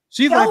change.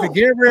 She's like the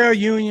Gabrielle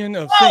Union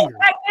of singers.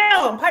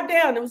 Pipe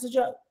down. It was a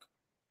joke.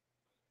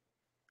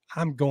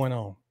 I'm going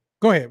on.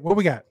 Go ahead. What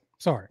we got?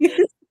 Sorry.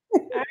 All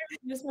right,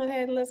 just went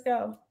ahead and let's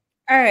go.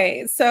 All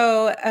right.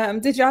 So,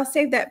 did y'all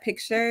save that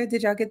picture?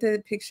 Did y'all get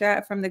the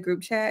picture from the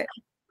group chat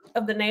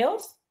of the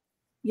nails?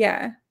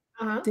 Yeah.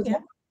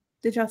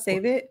 Did y'all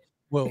save it?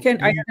 Well, are you going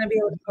to be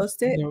able to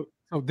post it?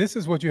 So this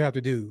is what you have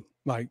to do.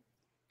 Like,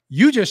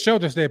 you just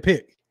showed us that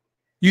pic.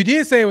 You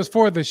did say it was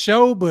for the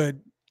show, but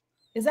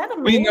is that a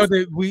we know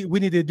that we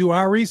need to do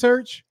our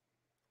research.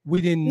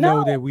 We didn't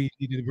know that we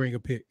needed to bring a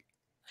pic.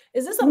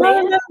 Is this a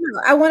man? No.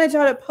 I wanted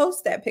y'all to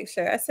post that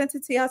picture. I sent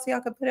it to y'all so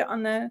y'all could put it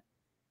on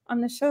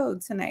the show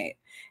tonight.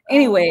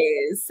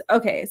 Anyways,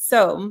 okay.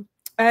 So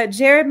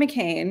Jared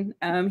McCain,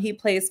 he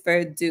plays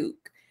for Duke.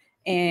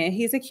 And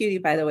he's a cutie,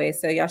 by the way.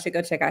 So y'all should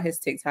go check out his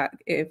TikTok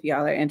if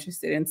y'all are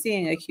interested in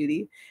seeing a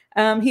cutie.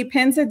 He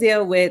pins a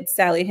deal with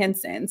Sally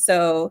Henson.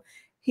 So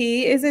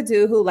he is a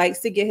dude who likes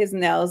to get his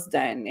nails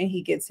done and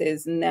he gets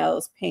his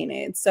nails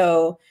painted.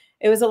 So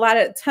it was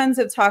tons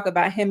of talk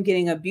about him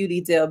getting a beauty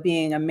deal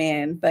being a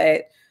man.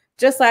 But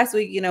just last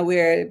week, we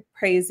were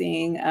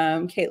praising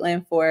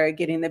Caitlyn for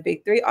getting the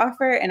Big 3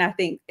 offer. And I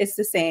think it's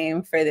the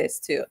same for this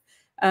too.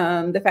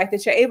 The fact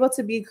that you're able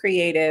to be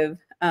creative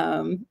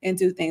and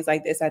do things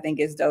like this, I think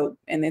is dope.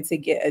 And then to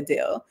get a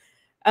deal.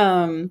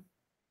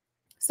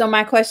 So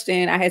my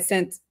question, I had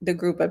sent the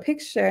group a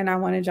picture and I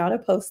wanted y'all to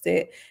post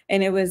it.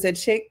 And it was a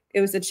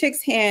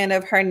chick's hand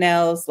of her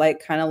nails,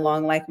 like kind of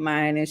long like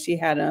mine. And she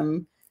had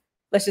them,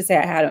 let's just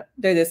say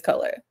they're this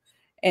color.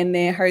 And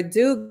then her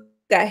dude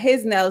got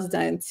his nails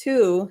done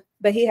too,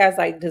 but he has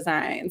like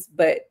designs,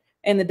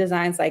 and the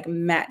designs like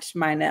match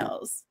my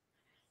nails.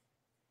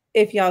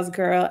 If y'all's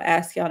girl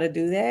asked y'all to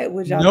do that,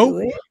 would y'all do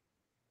it?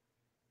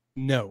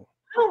 No.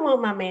 I don't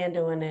want my man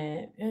doing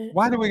that.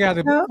 Why do we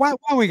gotta why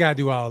we gotta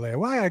do all that?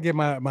 Why I gotta get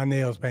my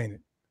nails painted?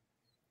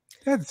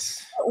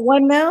 That's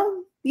one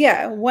nail?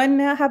 Yeah, one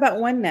nail. How about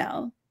one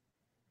nail?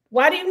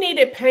 Why do you need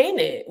it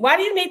painted? Why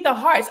do you need the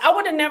hearts? I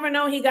would have never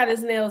known he got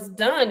his nails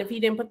done if he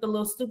didn't put the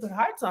little stupid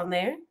hearts on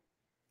there.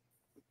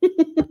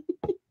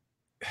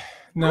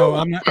 No,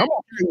 I'm not.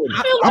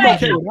 I'm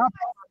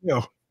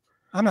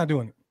not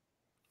doing it.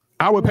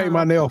 I would paint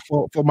my nail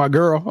for my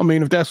girl. I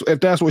mean, if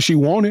that's what she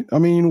wanted. I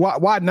mean,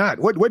 why not?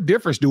 What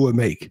difference do it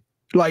make?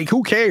 Like,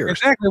 who cares?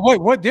 Exactly.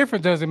 What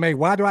difference does it make?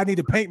 Why do I need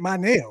to paint my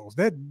nails?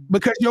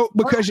 Because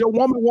your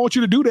woman wants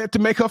you to do that to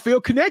make her feel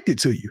connected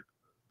to you.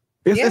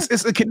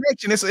 It's a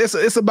connection.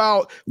 It's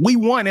about we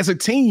won as a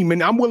team,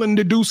 and I'm willing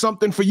to do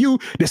something for you.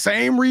 The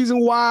same reason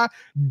why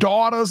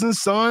daughters and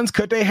sons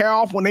cut their hair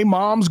off when their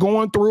mom's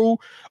going through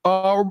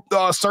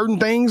certain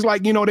things,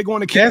 like they're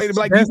going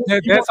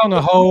to that's on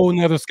a whole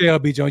nother scale,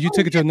 B. Jones. You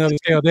took it to another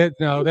scale.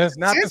 That's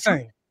not the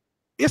same.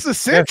 It's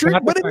eccentric,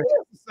 but it is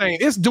the same.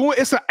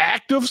 It's an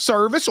act of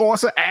service, or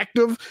it's an act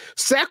of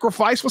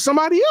sacrifice for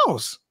somebody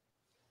else.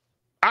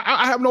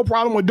 I have no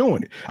problem with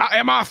doing it.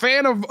 Am I a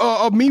fan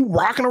of me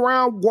rocking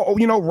around,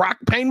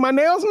 painting my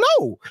nails?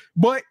 No,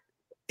 but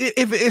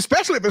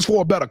especially if it's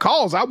for a better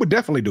cause, I would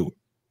definitely do it.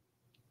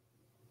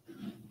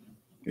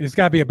 It's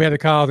got to be a better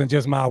cause than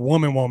just my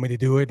woman want me to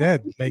do it.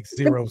 That makes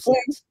zero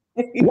sense.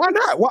 Why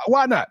not?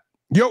 Why not?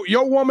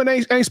 Your woman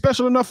ain't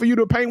special enough for you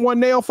to paint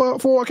one nail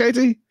for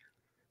KT?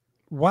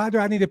 Why do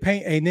I need to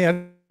paint a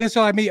nail? That's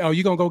all I mean. Oh,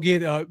 you gonna go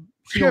get why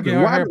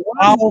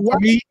for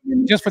me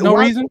just for no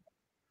reason?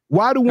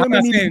 Why do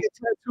women need to get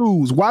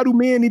tattoos? Why do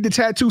men need to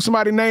tattoo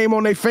somebody's name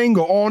on their finger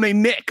or on their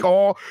neck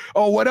or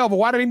whatever?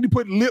 Why do they need to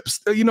put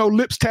lips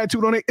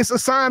tattooed on it? It's a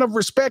sign of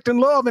respect and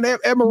love and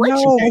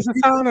admiration. No, it's a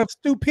sign of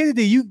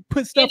stupidity. You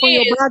put stuff on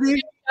your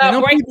body,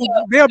 and people,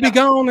 they'll be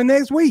gone the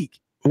next week.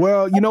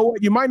 Well, you know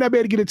what? You might not be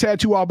able to get a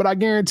tattoo off, but I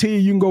guarantee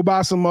you can go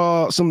buy some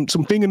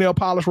fingernail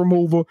polish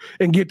remover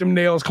and get them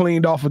nails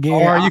cleaned off again.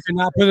 Or you can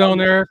not put it on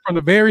there from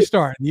the very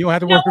start. You don't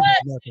have to worry about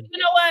nothing. You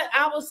know what?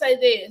 I will say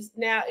this.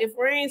 Now, if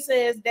Rain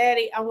says,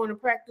 Daddy, I want to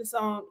practice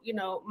on,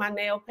 my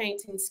nail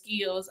painting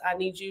skills, I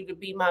need you to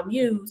be my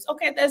muse.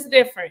 Okay, that's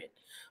different.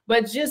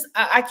 But just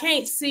I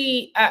can't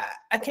see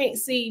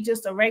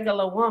just a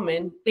regular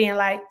woman being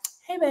like,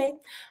 hey, babe,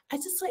 I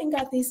just went and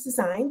got these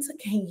designs.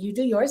 Can you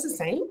do yours the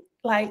same?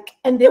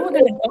 And then we're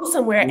gonna go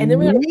somewhere, and then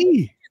we're gonna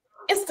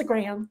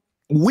Instagram.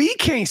 We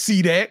can't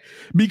see that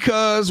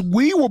because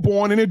we were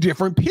born in a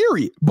different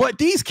period. But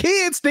these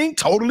kids think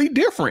totally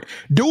different.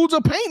 Dudes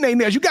are painting their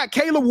nails. You got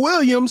Caleb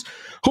Williams,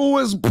 who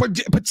is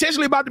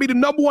potentially about to be the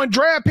 #1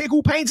 draft pick,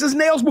 who paints his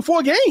nails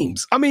before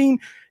games. I mean,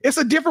 it's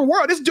a different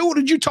world. This dude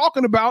that you're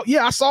talking about,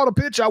 yeah, I saw the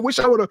picture. I wish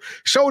I would have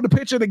showed the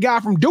picture of the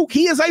guy from Duke.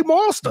 He is a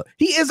monster.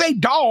 He is a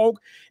dog.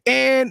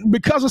 And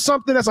because of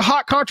something that's a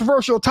hot,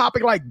 controversial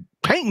topic like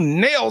painting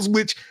nails,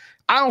 which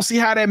I don't see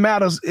how that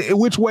matters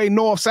which way,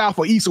 north, south,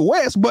 or east or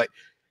west, but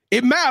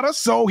it matters.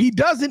 So he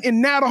doesn't, and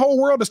now the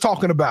whole world is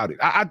talking about it.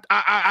 I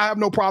have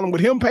no problem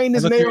with him painting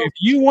his nails. If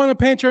you want to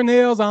paint your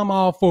nails, I'm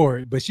all for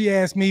it. But she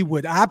asked me,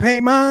 would I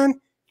paint mine?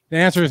 The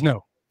answer is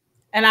no.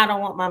 And I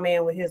don't want my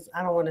man with his.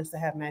 I don't want us to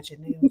have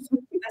matching nails.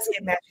 Let's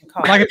get matching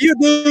cars. Like if you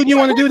do and you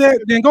want to do that,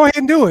 then go ahead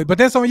and do it. But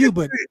that's on you.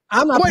 But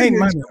I'm not painting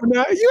my nails.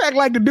 Now you act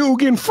like the dude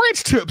getting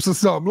French tips or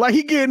something. Like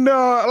he getting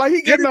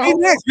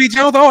next, B.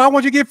 Jones. Oh, I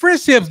want you to get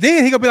French tips.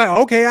 Then he gonna be like,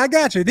 okay, I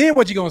got you. Then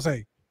what you gonna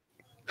say?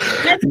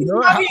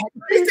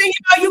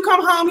 You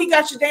come home, he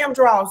got your damn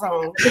drawers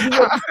on.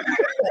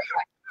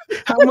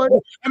 How much?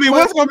 I mean,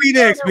 what's gonna be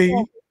next, B?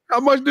 How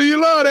much do you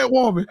love that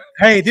woman?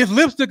 Hey, this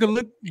lipstick will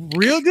look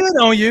real good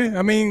on you.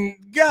 I mean,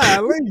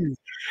 golly.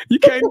 You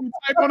can't even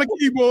type on a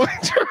keyboard.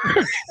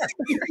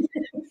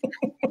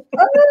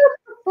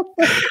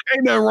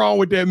 Ain't nothing wrong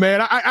with that,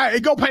 man. I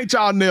go paint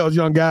y'all nails,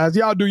 young guys.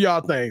 Y'all do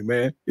y'all thing,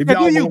 man. If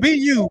y'all be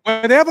you.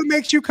 Whatever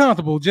makes you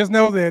comfortable, just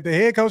know that the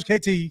head coach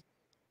KT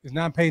is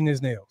not painting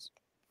his nails.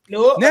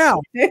 Nope. Now,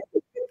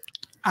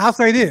 I'll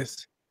say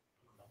this.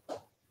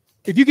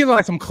 If you get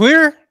like some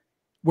clear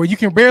where you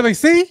can barely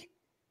see,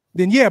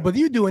 then yeah, but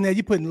you doing that,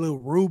 you putting little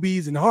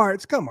rubies and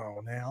hearts. Come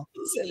on now.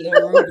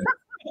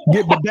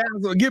 Get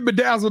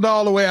bedazzled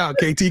all the way out,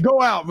 KT.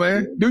 Go out,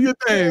 man. Do your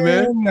thing,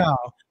 man. No.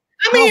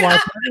 I mean,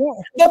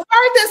 the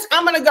furthest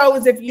I'm gonna go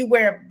is if you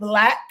wear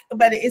black,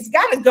 but it's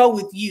got to go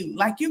with you.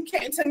 Like you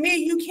can't. To me,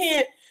 you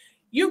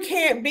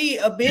can't be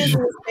a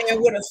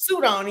businessman with a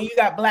suit on and you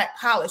got black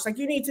polish. Like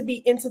you need to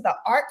be into the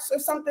arts or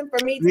something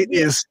for me. It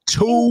is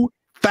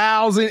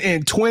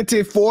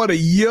 2024, the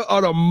year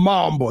of the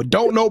Mamba.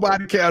 Don't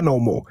nobody care no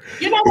more.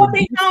 You know what,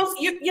 Big Jones?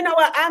 You know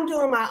what? I'm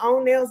doing my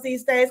own nails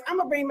these days. I'm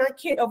gonna bring my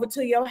kid over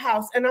to your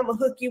house and I'm gonna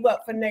hook you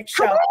up for next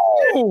show. I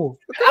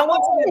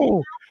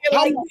want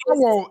I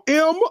want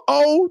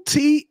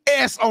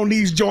MOTS on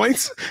these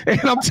joints, and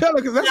I'm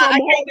telling you, that's how I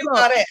can't do all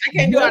that. I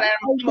can't do all that.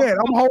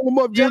 I'm holding them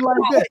up just like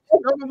that.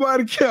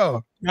 Nobody care.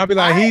 I'll be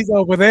like, he's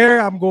over there.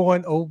 I'm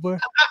going over.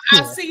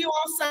 I'll see you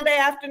on Sunday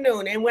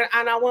afternoon, and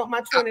I want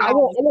my $20. I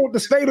want the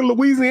state of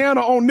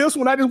Louisiana on this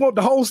one. I just want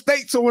the whole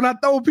state. So when I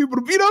throw people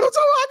to,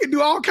 I can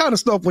do all kind of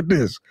stuff with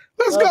this.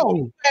 Let's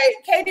go. Hey,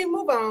 Katie,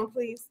 move on,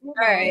 please. All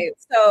right.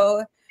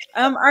 So,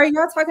 are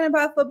y'all talking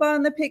about football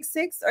in the pick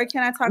six, or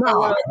can I talk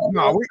about?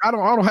 No, I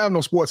don't have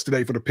no sports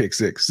today for the pick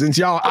six. Since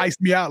y'all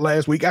iced me out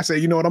last week, I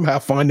said, you know what, I'm gonna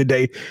have fun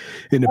today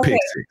in the pick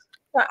six.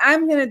 So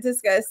I'm going to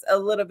discuss a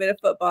little bit of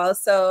football.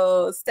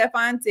 So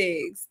Stephon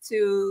Diggs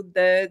to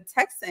the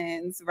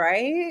Texans,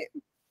 right?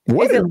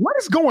 What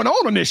is going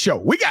on this show?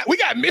 We got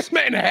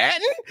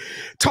Ms.Manhattan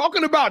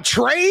talking about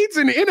trades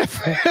in the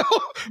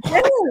NFL.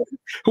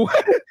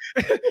 What?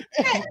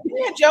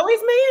 Yeah,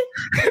 Joey's man.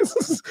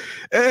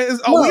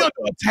 Are we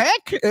under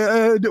attack?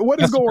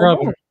 What is going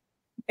on?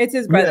 It's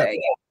his brother. Yeah.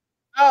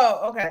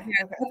 Oh, okay.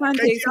 Stephon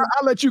KT, Diggs.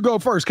 I'll let you go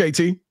first,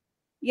 KT.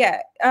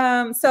 Yeah.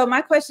 So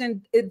my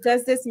question: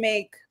 does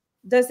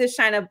this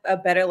shine a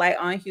better light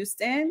on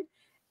Houston?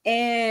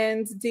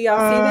 And do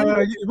y'all see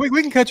them?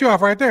 We can cut you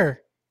off right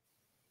there.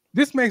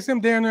 This makes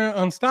them damn near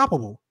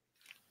unstoppable.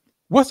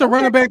 What's the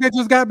running back that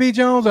just got B.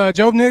 Jones?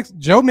 Joe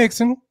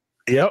Mixon.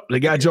 Yep, they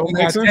got Joe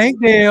Mixon.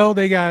 Tank Dell.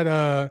 They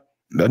got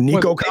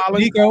Nico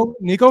Collins.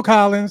 Nico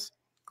Collins.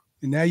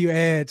 And now you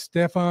add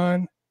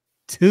Stephon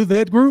to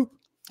that group.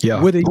 Yeah,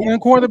 with a young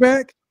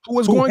quarterback who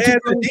was going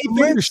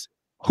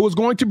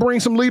to bring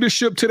some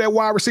leadership to that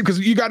wide receiver, because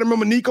you got to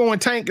remember Nico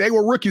and Tank, they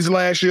were rookies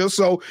last year,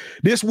 so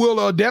this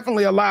will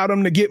definitely allow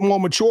them to get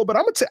more mature. But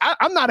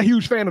I'm not a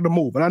huge fan of the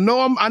move, and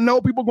I know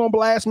people gonna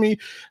blast me.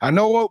 I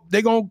know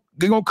they're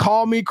gonna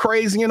call me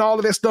crazy and all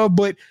of that stuff,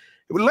 but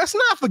let's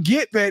not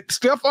forget that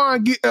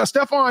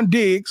Stephon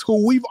Diggs,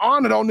 who we've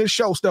honored on this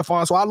show,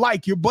 Stephon, so I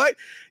like you, but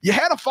you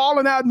had a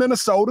falling out in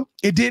Minnesota.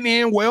 It didn't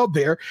end well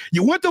there.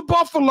 You went to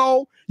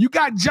Buffalo. You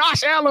got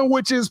Josh Allen,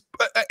 which is,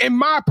 in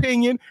my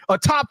opinion, a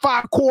top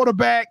 5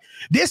 quarterback.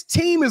 This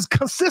team is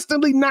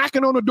consistently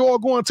knocking on the door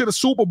going to the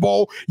Super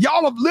Bowl.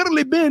 Y'all have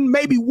literally been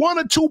maybe 1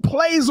 or 2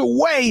 plays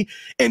away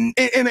in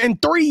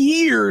 3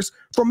 years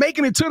from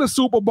making it to the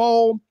Super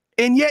Bowl.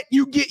 And yet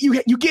you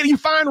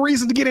find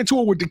reasons to get into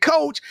it with the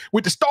coach,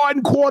 with the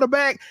starting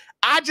quarterback.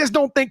 I just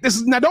don't think this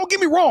is, now don't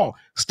get me wrong,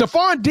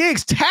 Stephon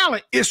Diggs'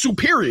 talent is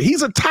superior.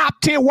 He's a top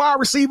 10 wide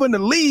receiver in the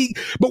league.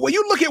 But when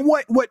you look at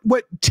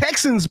what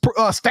Texans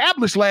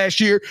established last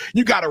year,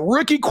 you got a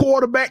rookie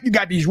quarterback, you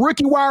got these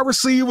rookie wide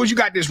receivers, you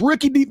got this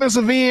rookie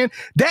defensive end.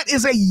 That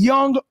is a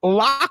young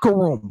locker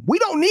room. We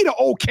don't need an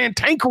old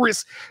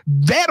cantankerous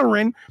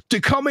veteran to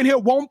come in here,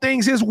 want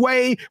things his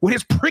way with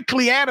his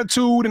prickly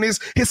attitude and his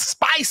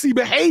spicy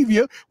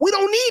behavior. We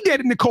don't need that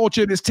in the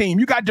culture of this team.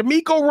 You got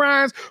DeMeco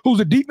Ryans, who's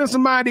a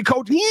defensive-minded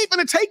coach. He ain't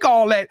gonna take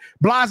all that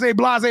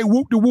blase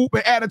whoop-de-whoop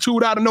and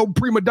attitude out of no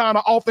prima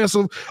donna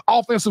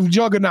offensive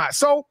juggernaut.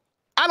 So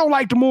I don't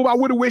like the move. I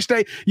would have wished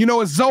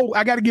it's Zoe.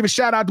 I got to give a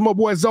shout out to my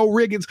boy Zoe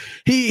Riggins.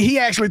 He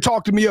actually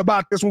talked to me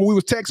about this when we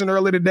was texting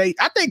earlier today.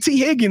 I think T.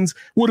 Higgins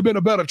would have been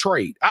a better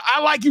trade. I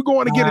like you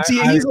going to get a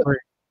T.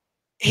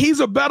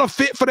 He's a better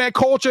fit for that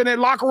culture and that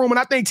locker room. And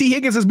I think T.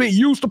 Higgins has been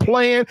used to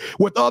playing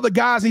with other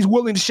guys. He's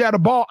willing to share the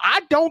ball.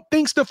 I don't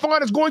think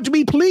Stephon is going to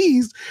be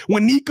pleased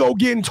when Nico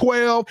getting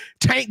 12,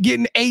 Tank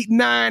getting 8,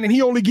 9, and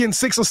he only getting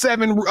 6 or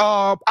 7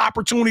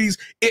 opportunities.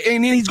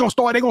 And then they're going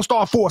to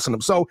start forcing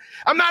him. So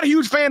I'm not a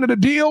huge fan of the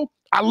deal.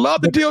 I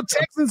love the deal.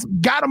 Texans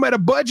got him at a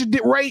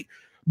budget rate,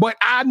 but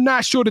I'm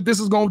not sure that this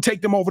is going to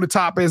take them over the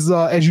top, as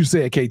you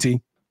said,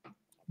 KT.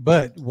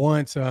 But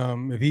once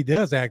if he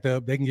does act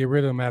up, they can get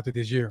rid of him after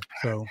this year.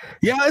 So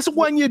yeah, it's a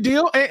 1-year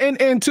deal.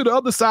 And to the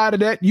other side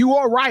of that, you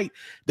are right.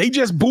 They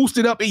just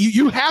boosted up.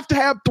 You have to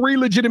have 3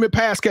 legitimate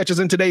pass catchers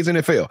in today's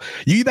NFL.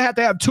 You either have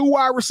to have 2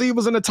 wide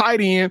receivers and a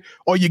tight end,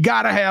 or you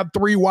got to have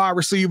 3 wide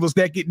receivers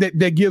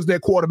that gives their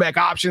quarterback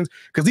options,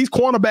 because these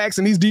cornerbacks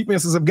and these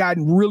defenses have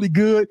gotten really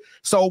good.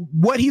 So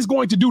what he's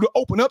going to do to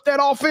open up that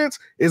offense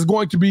is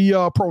going to be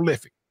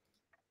prolific.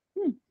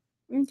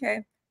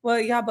 Okay. Well,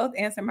 y'all both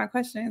answered my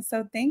question,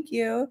 so thank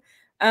you.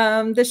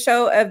 The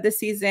show of the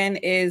season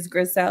is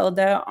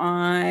Griselda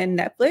on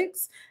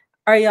Netflix.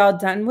 Are y'all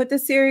done with the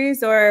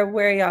series, or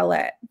where y'all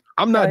at?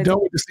 I'm not done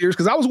with the series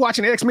because I was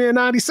watching X-Men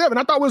 97.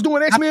 I thought we was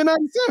doing X-Men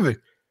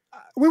 97.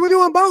 We were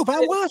doing both. I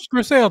watched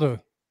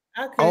Griselda.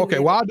 Okay,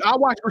 well, I'll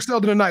watch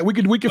Griselda tonight. We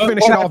can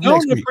finish it off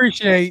next week. I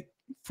appreciate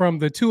from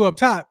the 2 up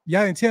top,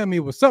 y'all didn't tell me it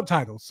was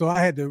subtitles, so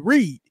I had to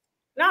read.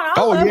 Not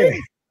all of it.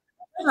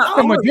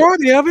 The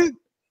majority of it.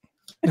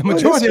 The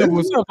majority of it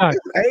was subtitles.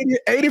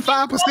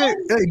 85%. Hey,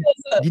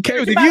 you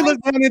can't. If you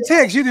look down in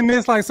text, you didn't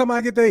miss like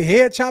somebody get their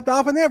head chopped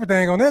off and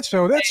everything on that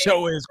show. That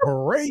show is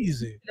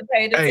crazy.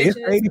 Hey, it's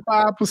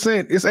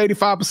 85%. It's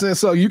 85%.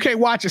 So you can't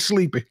watch it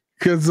sleeping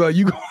because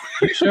you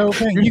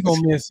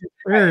gonna miss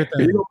everything.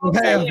 You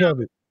gonna have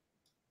of it.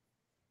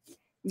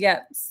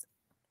 Yep.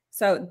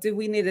 So do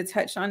we need to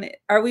touch on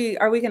it? Are we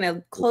going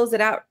to close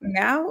it out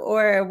now,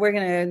 or we're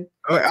going to?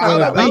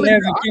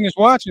 Finish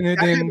watching it,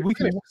 then we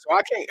can. So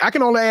I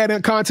can only add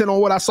in content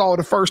on what I saw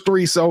the first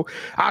 3. So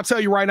I'll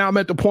tell you right now, I'm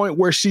at the point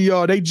where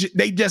they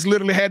just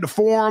literally had the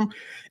forum,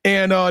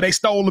 and they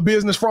stole the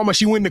business from her.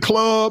 She went in the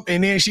club,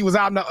 and then she was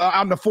out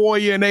in the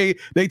foyer, and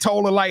they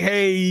told her like,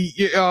 hey,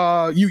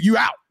 you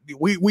out.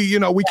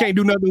 We can't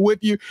do nothing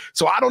with you.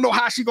 So I don't know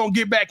how she gonna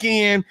get back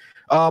in.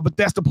 But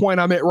that's the point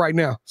I'm at right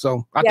now.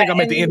 So I think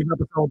I'm at the end of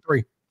episode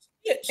 3.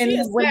 Yeah, she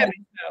is savage,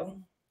 though.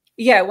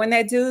 Yeah, when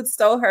that dude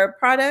stole her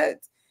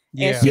product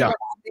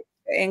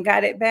and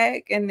got it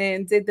back and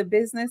then did the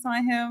business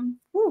on him.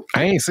 Whew.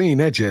 I ain't seen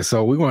that yet,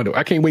 so we're going to.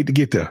 I can't wait to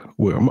get there.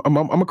 Well, I'm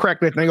gonna crack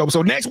that thing open.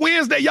 So next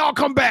Wednesday, y'all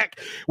come back.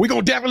 We're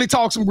gonna definitely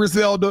talk some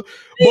Griselda.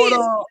 But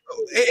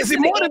is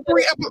it more than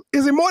 3?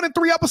 Is it more than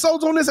 3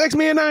 episodes on this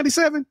X-Men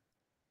 97?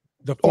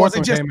 The 4th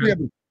one just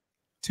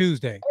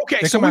Tuesday.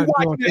 Okay, so we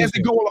watch it as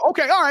it go along.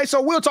 Okay, all right.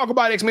 So we'll talk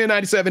about X-Men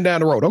 97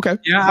 down the road. Okay.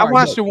 Yeah, I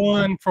watched the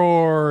one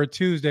for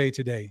Tuesday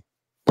today.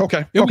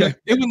 Okay. It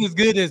wasn't as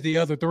good as the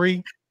other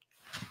 3,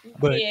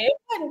 But yeah, it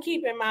wasn't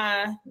keeping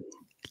my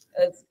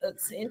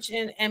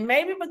attention, and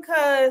maybe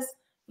because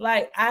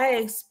like I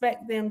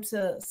expect them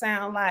to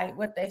sound like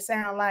what they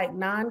sound like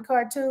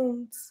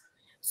non-cartoons.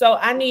 So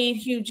I need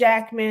Hugh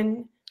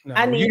Jackman. no,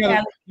 I need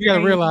you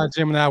gotta realize,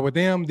 Gemini, with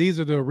them, these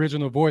are the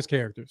original voice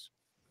characters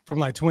from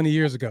like 20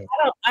 years ago.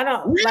 I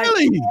don't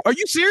Really? like, Are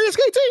you serious,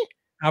 KT?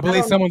 I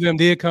believe some of them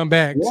did come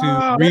back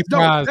Wow, to that's dope.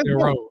 reprise That's their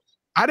dope. roles.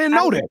 I didn't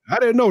know that. I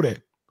didn't know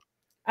that.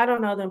 I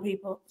don't know them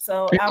people.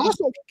 So And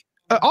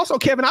also,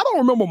 Kevin, I don't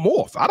remember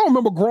Morph. I don't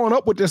remember growing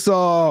up with this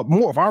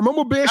Morph. I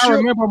remember Bishop. I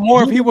remember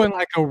Morph. He wasn't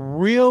like a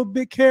real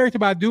big character,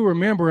 but I do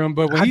remember him.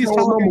 But when he's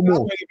talking, I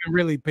don't even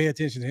really pay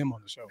attention to him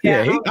on the show.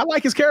 Yeah, I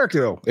like his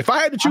character though. If I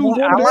had to choose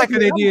one, I like how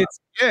they did.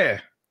 Yeah,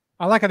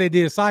 I like how they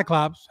did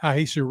Cyclops, how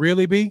he should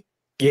really be.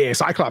 Yeah,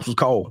 Cyclops was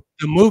cold.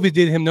 The movie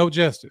did him no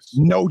justice.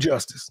 No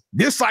justice.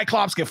 This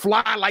Cyclops can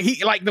fly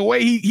like the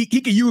way he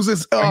can use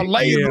his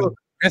laser. Yeah.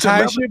 That's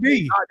how it should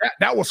be.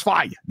 That was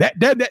fire.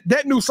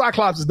 That new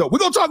Cyclops is dope. We're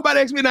gonna talk about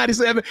X-Men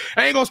 97.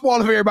 I ain't gonna spoil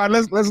it for everybody.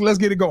 Let's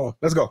get it going.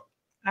 Let's go.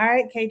 all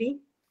right, Katie.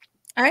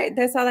 All right,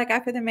 that's all I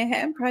got for the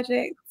Manhattan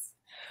Project.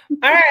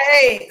 All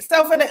right.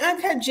 So for the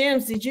Uncut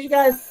Gems, did you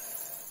guys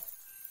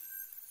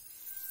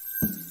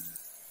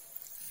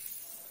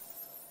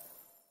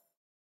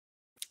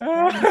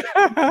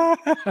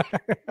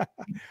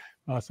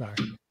Oh, sorry.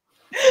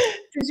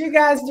 did you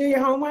guys do your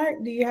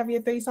homework? Do you have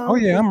your 3 songs? Oh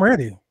yeah, I'm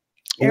ready.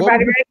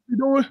 Everybody ready? You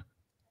doing?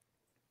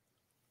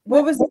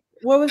 What was the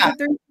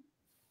 3?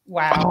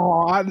 Wow.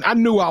 Oh, I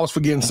knew I was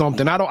forgetting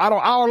something. I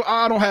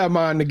don't have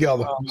mine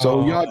together.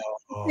 So y'all,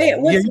 Hey,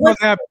 you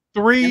must have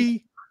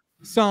 3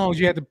 songs.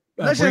 You had to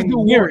let's just bring do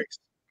lyrics.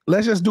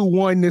 let's just do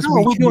one this No,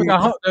 week. we're doing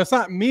the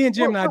assignment. Me and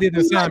Jim and I did the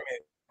assignment.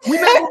 We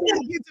never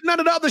get to none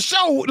of the other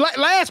show. Like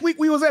last week,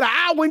 we was at an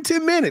hour and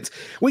 10 minutes.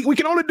 We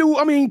can only do.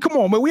 I mean, come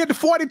on, man. We had the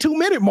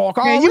 42-minute mark.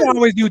 Man, you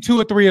always do 2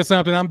 or 3 or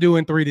something. I'm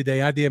doing 3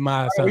 today. I did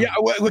my assignment.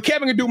 Yeah, well,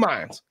 Kevin can do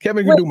mine.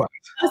 Kevin can do mine.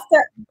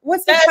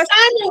 What's the The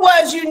assignment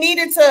was you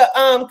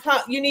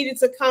needed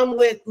to come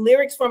with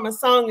lyrics from a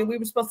song, and we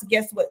were supposed to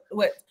guess what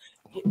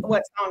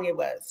song it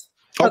was.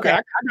 Okay,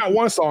 I got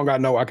one song I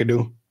know I could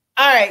do.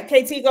 All right,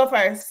 KT, go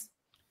first.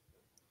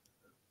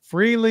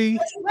 Freely.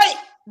 Wait,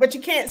 but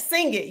you can't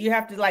sing it. You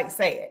have to like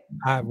say it.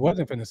 I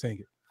wasn't finna sing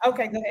it.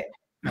 Okay, go ahead.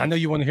 I know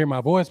you want to hear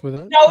my voice, but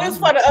No, it was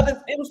for the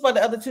other. It was for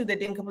the other 2 that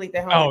didn't complete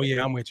their homework. oh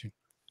yeah, I'm with you.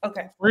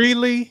 Okay.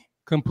 Freely,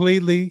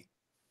 completely,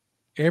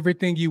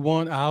 everything you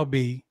want, I'll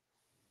be.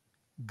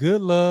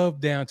 Good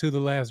love down to the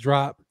last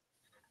drop.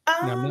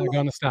 And I'm not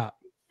gonna stop.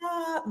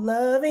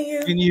 Loving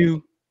you. Can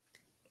you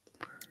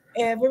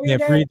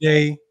every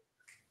day?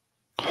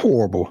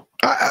 Horrible.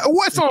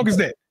 What song is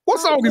that? What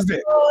song is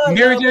that?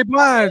 Mary J.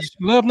 Blige,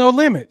 Love No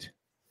Limit.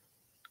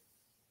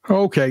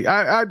 Okay,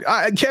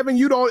 I Kevin,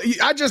 you don't.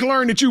 I just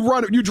learned that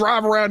you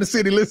drive around the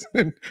city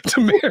listening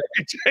to Mary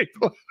J.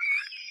 Blige.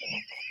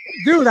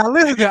 Dude, I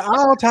listen to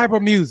all type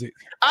of music.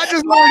 I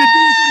just learned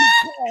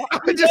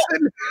that you just.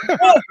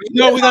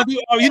 You know what we gonna do?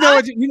 Oh, you know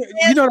what?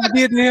 You know what I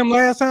did to him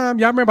last time?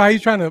 Y'all remember how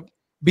he's trying to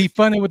be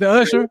funny with the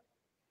usher?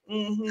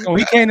 Mm-hmm. So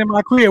he came to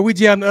my crib. We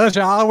jammed the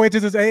usher all the way to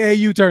this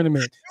AAU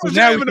tournament. So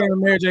now we came to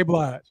Mary J.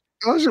 Blige.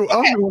 Usher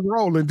was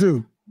rolling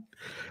too.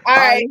 All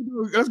right,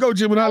 let's go,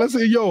 Jimmy. Now let's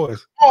hear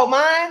yours. Oh,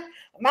 mine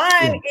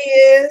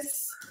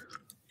is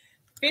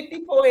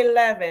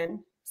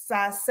 5411,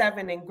 size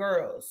 7 in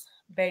girls.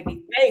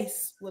 Baby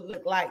face would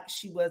look like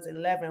she was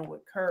 11 with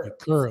curls.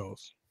 The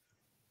curls.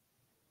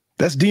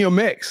 That's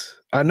DMX.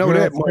 I know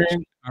that much.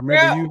 I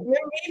remember you.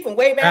 Remember me from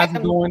way back.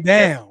 I'm going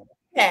down.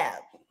 Yeah.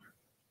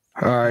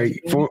 All right.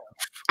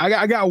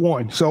 I got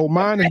one. So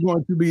mine is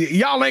going to be,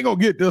 y'all ain't gonna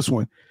get this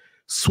one.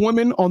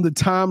 Swimming on the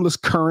timeless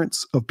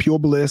currents of pure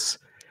bliss,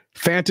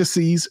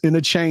 fantasies in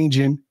a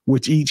changing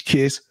with each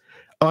kiss,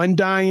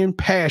 undying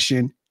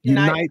passion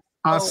unites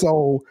our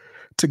soul.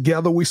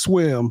 Together we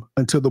swim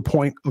until the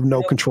point of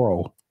no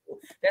control.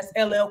 That's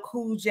LL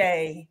Cool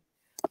J.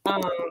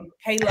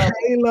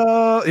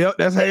 Halo. Yep,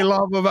 that's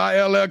Halo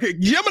about LL.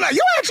 Gemini,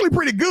 you're actually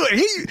pretty good.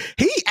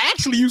 He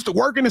actually used to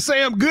work in the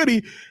Sam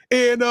Goody,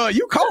 and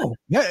you cold.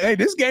 Hey,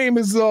 this game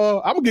is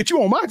I'm gonna get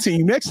you on my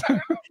team next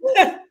time.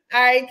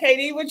 All right,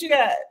 Katie, what you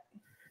got?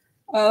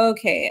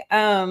 Okay.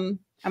 I'm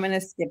gonna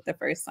skip the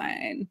first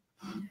line.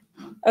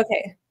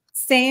 Okay.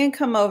 Saying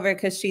come over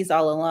because she's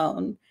all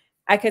alone.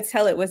 I could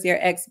tell it was your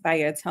ex by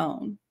your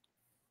tone.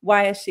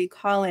 Why is she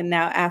calling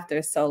now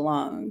after so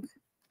long?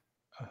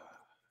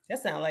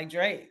 That sounds like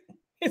Drake.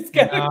 It's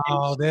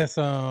Oh, that's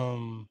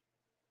I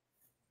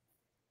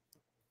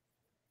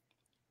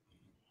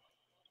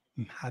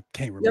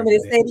can't remember. You want me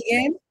to say it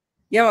again?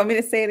 You want me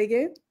to say it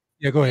again?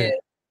 Yeah, go ahead.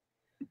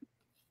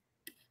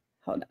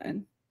 Hold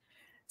on.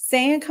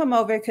 Saying come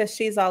over because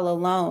she's all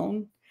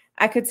alone.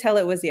 I could tell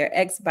it was your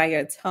ex by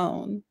your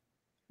tone.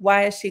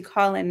 Why is she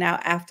calling now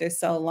after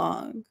so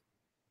long?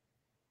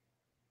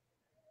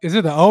 Is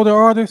it the older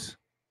artist?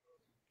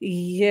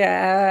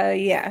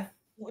 Yeah.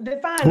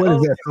 Define what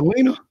is that,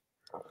 Selena?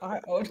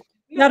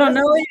 Y'all don't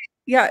know it?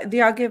 Yeah, do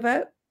y'all give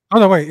up? Oh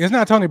no, wait, it's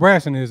not Tony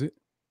Braxton, is it?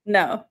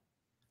 No.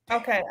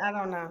 Okay, I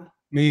don't know.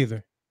 Me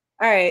either.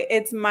 All right,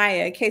 it's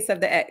Maya, Case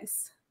of the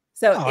X.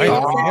 So shame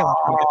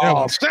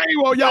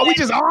on y'all. We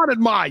just honored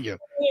Maya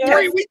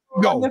 3 weeks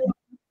ago.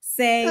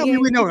 Saying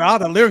we know all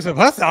the lyrics of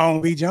her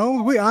song, B.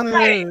 Jones. We honor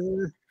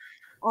her.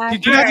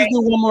 Can I just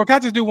do one more? Can I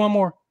just do one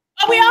more?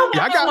 Oh, we all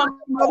Yeah, I got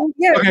one.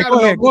 Yeah.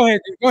 Okay,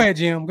 go ahead,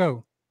 Jim.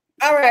 Go.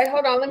 All right,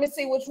 hold on. Let me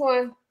see which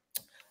one.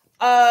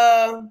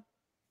 I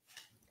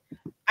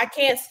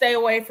can't stay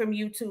away from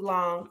you too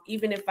long.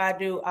 Even if I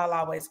do, I'll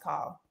always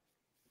call.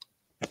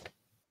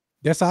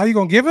 That's all you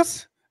gonna give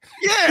us?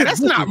 Yeah,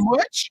 that's not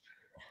much.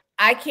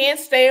 I can't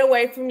stay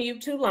away from you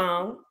too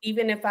long.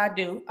 Even if I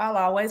do, I'll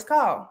always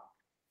call.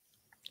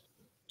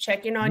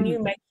 Checking on you,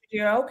 make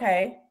sure you're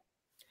okay.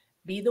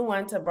 Be the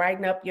one to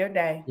brighten up your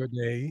day. Your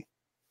day.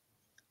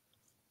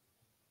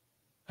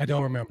 I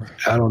don't remember.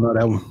 I don't know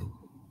that one.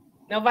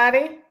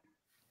 Nobody?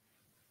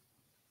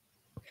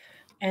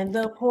 And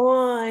the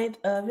point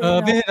of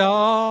it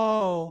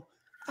all,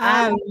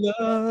 I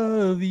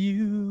love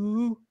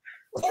you.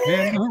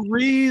 And the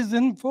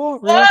reason for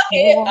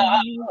it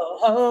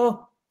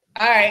all.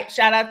 All right,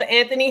 shout out to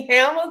Anthony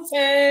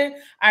Hamilton.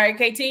 All right,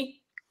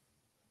 KT.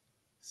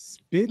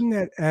 Spitting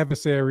at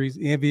adversaries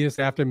envious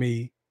after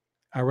me.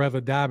 I'd rather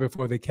die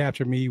before they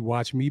capture me,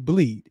 watch me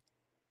bleed.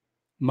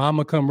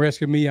 Mama come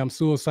rescue me. I'm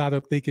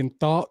suicidal thinking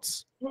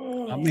thoughts.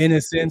 I'm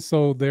innocent,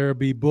 so there'll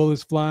be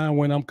bullets flying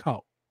when I'm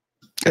caught.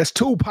 That's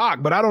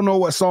Tupac, but I don't know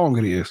what song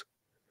it is.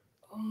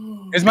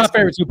 It's my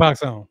favorite Tupac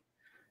song.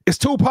 It's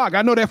Tupac.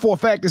 I know that for a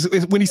fact.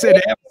 It's when he said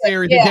the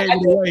adversaries, he gave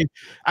it away.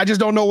 I just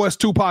don't know what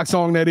Tupac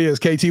song that is,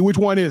 KT. Which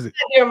one is it?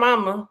 Dear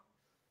Mama.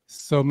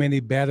 So many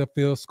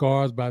battlefield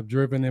scars by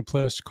driven in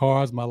plush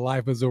cars. My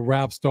life as a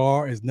rap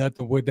star is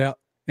nothing without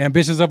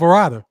ambitions of a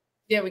rider.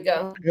 There we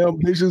go.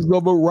 Ambitions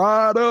of a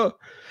rider. All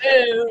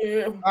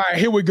right,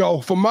 here we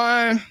go. For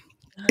mine,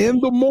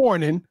 in the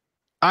morning,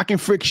 I can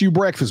fix you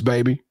breakfast,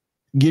 baby.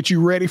 Get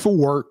you ready for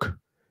work.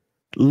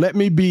 Let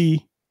me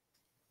be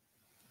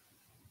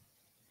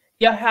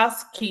your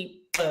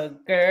housekeeper,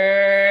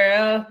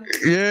 girl.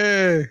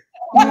 Yeah.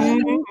 In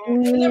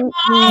the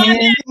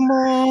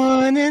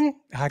morning,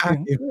 I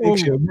can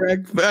fix your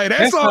breakfast. Hey,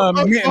 that's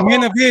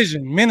Men of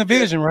Vision. Men of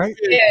Vision, right?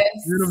 Yes.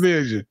 Men of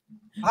Vision.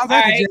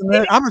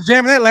 I was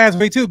jamming that last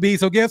week too, B.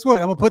 So guess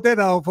what? I'm gonna put that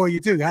on for you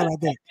too. How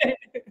about that?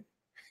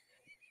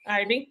 All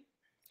right, B.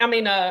 I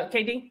mean,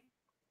 KD.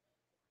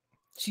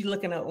 She's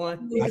looking at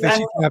one. I think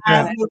she tapped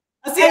out.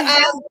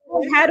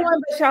 How do I?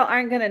 But y'all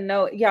aren't gonna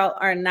know. Y'all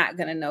are not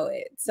gonna know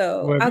it.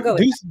 So well, I'll go.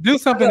 Do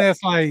something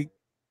that's like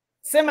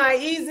semi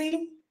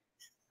easy.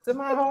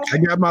 Semi hard. I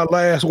got my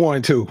last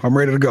one too. I'm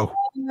ready to go.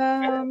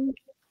 No,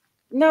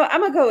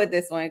 I'm gonna go with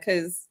this one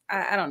because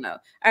I don't know.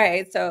 All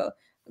right, so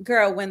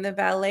girl, when the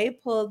valet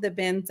pulled the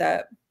Benz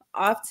up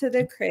off to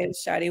the crib,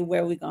 shawty,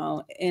 where we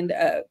gonna end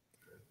up?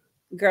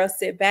 Girl,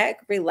 sit back,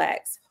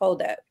 relax,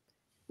 hold up.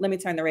 Let me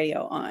turn the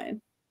radio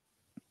on.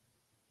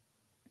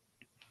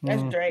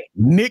 That's Drake.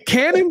 Nick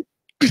Cannon?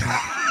 Who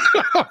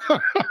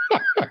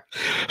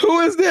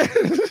is that?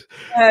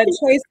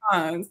 Trey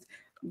Songz.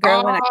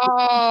 Girl,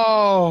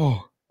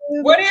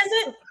 what is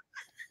it?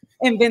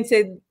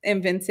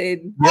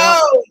 Invented.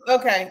 Oh,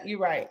 okay. You're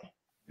right.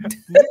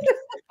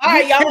 All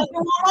right, y'all want to do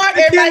one more?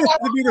 Everybody got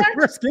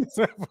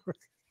one more?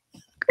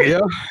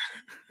 Yeah.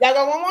 Y'all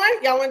got one more?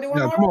 Y'all want to do one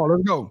more? Come on,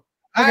 let's go.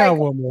 I got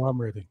one more. I'm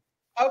ready.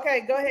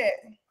 Okay, go ahead.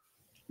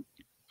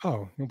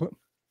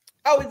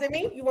 Oh, is it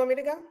me? You want me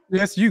to go?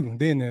 Yes, you.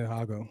 Then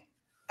I'll go.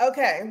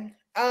 Okay.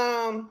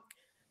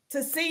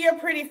 To see your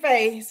pretty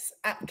face,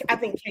 I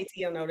think KT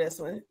will know this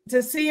one.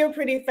 To see your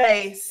pretty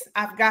face,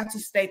 I've got to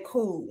stay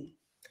cool.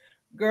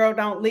 Girl,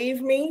 don't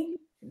leave me.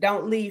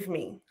 Don't leave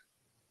me.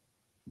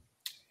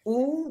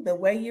 Ooh, the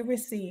way you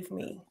receive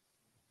me.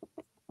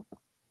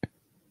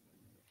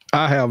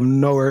 I have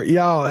nowhere.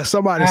 Y'all,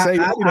 somebody say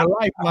I need a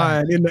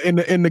lifeline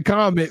in the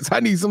comments. I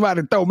need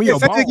somebody to throw me a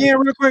ball. Say it again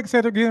real quick. Say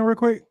it again real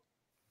quick.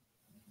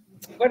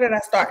 Where did I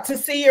start? To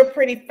see your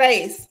pretty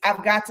face,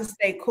 I've got to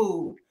stay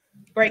cool.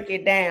 Break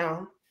it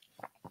down.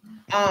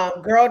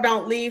 Girl,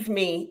 don't leave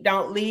me.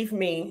 Don't leave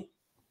me.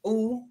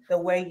 Ooh, the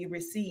way you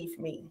receive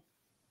me.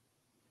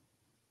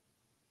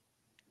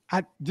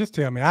 Just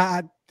tell me.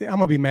 I'm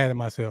gonna be mad at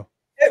myself.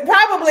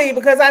 Probably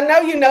because I know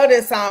you know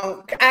this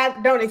song. I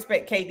don't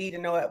expect KD to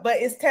know it, but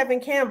it's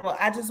Tevin Campbell.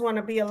 I just want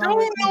to be alone.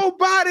 Don't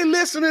nobody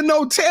listen to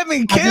no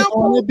Tevin Campbell. I just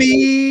want to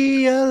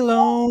be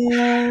alone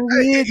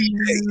with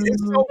you.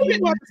 So we're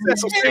going to set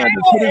some standards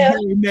for this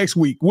game next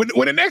week. When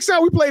the next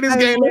time we play this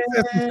game, let's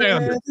set some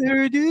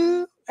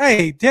standards.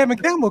 Hey,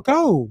 Tevin Campbell,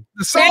 cool.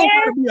 The song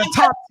got to be a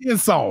top 10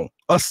 song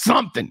or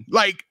something.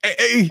 Like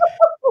there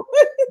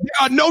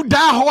are no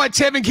diehard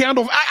Tevin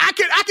Campbell. I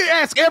can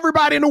ask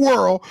everybody in the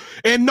world,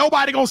 and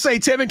nobody gonna say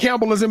Tevin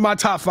Campbell is in my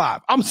top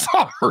 5. I'm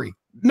sorry.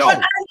 No. But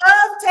I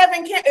love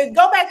Tevin Campbell.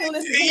 Go back and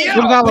listen to it.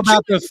 It was all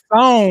about the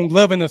song,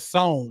 loving the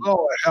song.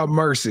 Oh, have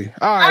mercy.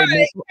 All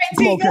right.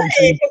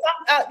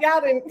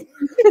 Y'all didn't.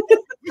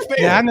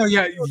 Yeah, I know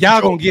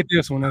y'all gonna get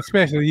this one,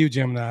 especially you,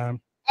 Gemini.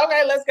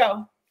 Okay, let's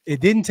go.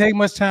 It didn't take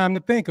much time to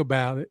think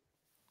about it,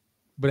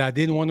 but I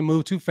didn't want to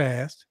move too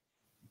fast.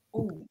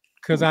 Ooh.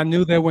 because I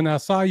knew that when I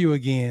saw you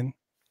again.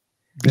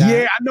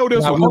 Yeah, I know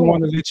this I one. wouldn't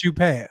want to let you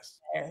pass.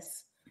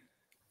 Yes.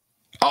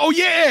 Oh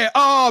yeah,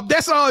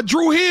 that's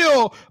Drew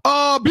Hill.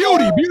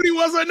 Beauty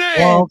was her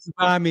name. Walks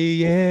by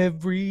me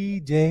every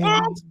day.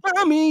 Walks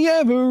by me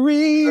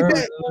every Her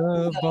day.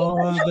 love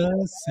all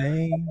the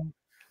same.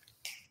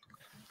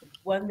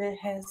 One that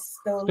has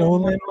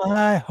Stolen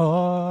my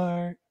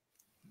heart.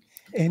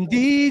 And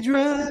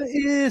Deidre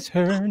is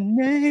her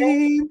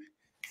name.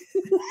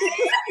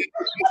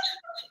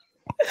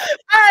 All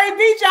right,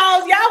 B.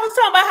 Jones, y'all was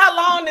talking about how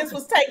long this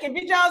was taking.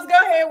 B. Jones,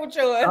 go ahead with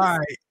yours. All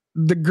right,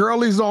 the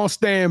girl is on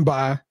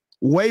standby,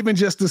 waving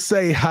just to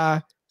say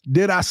hi.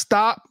 Did I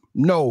stop?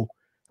 No,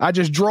 I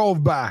just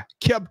drove by,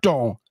 kept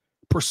on,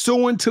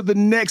 pursuing to the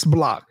next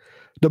block.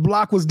 The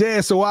block was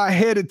dead, so I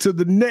headed to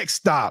the next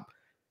stop.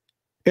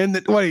 And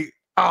wait,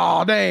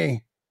 oh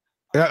dang,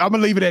 I'm gonna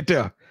leave it at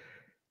there.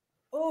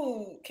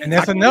 Ooh, And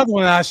that's another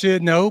one I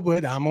should know,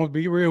 but I'm gonna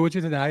be real with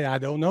you tonight. I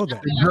don't know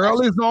that. The girl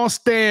is on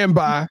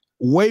standby,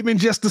 waving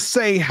just to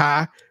say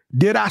hi.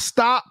 Did I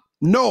stop?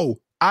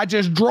 No, I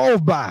just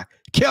drove by,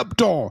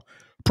 kept on,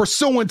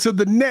 pursuing to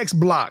the next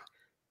block.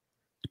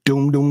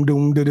 Doom, doom,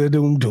 doom, doom,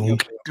 doom, doom,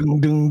 doom,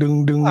 doom,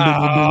 doom, doom.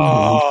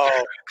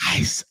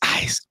 Ice,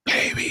 ice,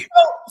 baby.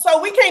 So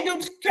we can't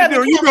do.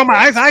 You know my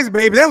ice,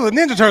 baby. That was a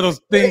Ninja Turtles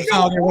thing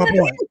song at one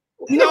point.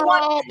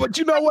 No, but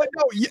you know what?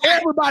 No,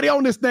 everybody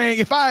on this thing.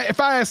 If I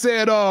had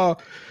said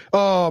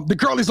the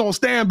girl is on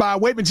standby,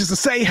 waving just to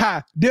say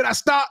hi. Did I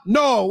stop?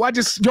 No, I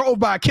just drove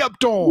by,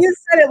 kept on. You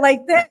said it like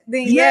that,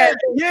 then yeah.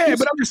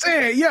 But I'm just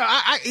saying,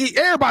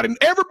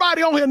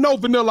 everybody on here know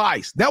Vanilla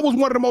Ice. That was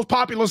one of the most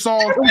popular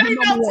songs. Everybody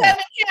know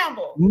Tevin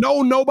Campbell.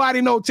 No,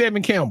 nobody know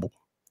Tevin Campbell.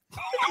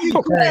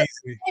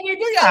 Crazy.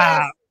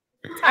 All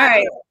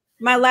right,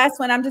 my last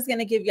one. I'm just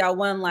gonna give y'all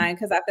one line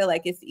because I feel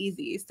like it's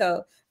easy.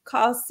 So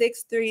call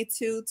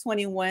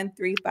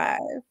 632-2135.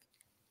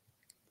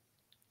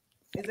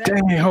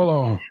 Dang, hold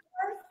on.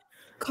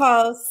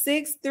 Call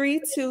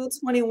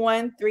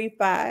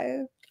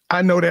 632-2135.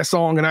 I know that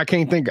song, and I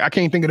can't think of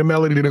the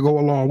melody to go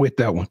along with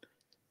that one.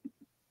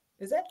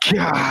 Is that?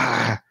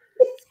 God.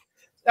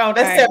 Oh,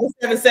 that's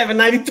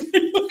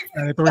 77793.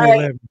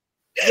 9311.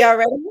 Y'all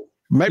ready?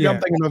 Maybe I'm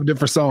thinking of a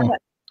different song.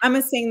 I'm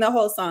gonna sing the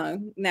whole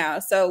song now.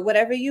 So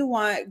whatever you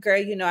want, girl,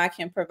 you know I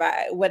can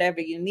provide.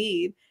 Whatever you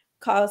need,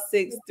 call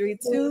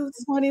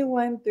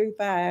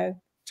 632-2135.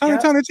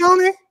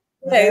 Tony.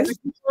 Yes.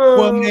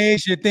 What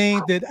makes you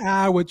think that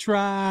I would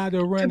try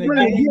to run a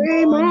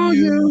game on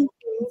you?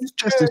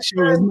 Just as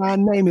sure as my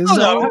name is.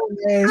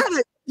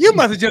 You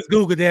must have just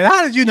Googled that.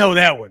 How did you know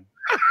that one?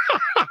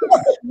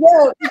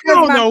 Yo, I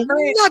don't know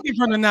nothing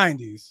from the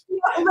 90s.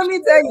 Let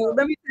me tell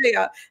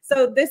y'all.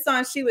 So this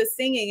song she was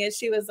singing, and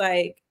she was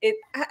like,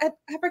 I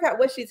forgot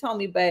what she told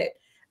me, but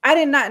I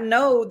did not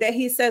know that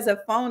he says a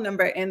phone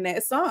number in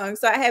that song.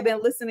 So I had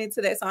been listening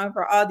to that song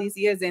for all these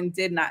years and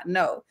did not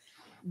know.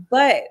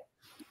 But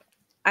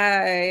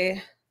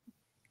the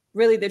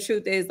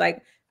truth is,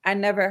 like, I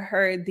never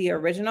heard the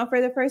original for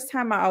the first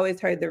time. I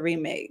always heard the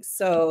remake.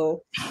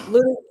 So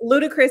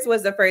Ludacris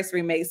was the first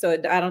remake, so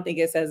I don't think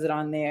it says it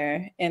on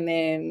there. And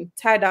then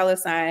Ty Dolla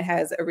 $ign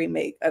has a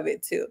remake of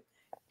it too.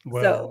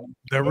 Well,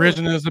 the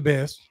original is the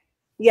best.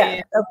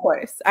 Yeah, of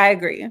course. I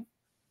agree. All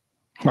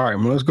right,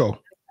 let's go.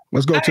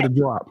 Let's go to the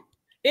drop.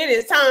 It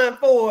is time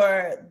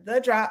for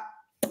the drop.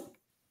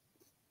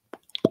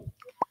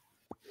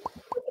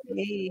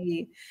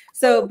 Hey.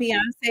 So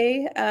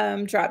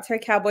Beyonce dropped her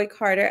Cowboy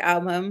Carter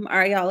album.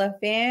 Are y'all a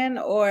fan,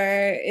 or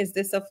is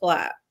this a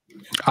flop?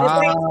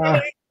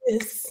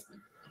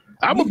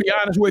 I'm gonna be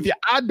honest with you.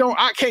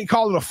 I can't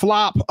call it a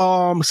flop.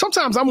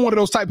 Sometimes I'm one of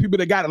those type of people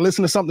that got to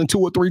listen to something 2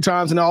 or 3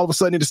 times and all of a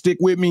sudden it'll stick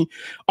with me.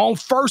 On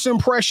first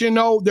impression,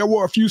 though, there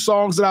were a few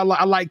songs that I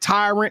like.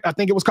 Tyrant, I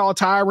think it was called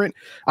Tyrant.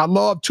 I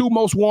love Two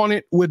Most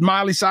Wanted with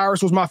Miley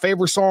Cyrus was my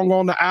favorite song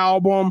on the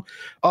album.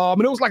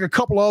 And it was like a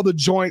couple of other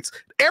joints.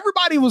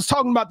 Everybody was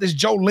talking about this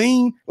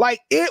Jolene,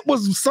 like it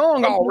was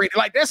sung already.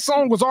 Like that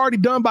song was already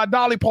done by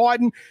Dolly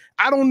Parton.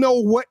 I don't know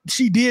what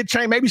she did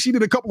change. Maybe she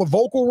did a couple of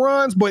vocal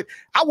runs, but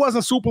I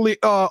wasn't super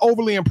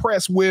overly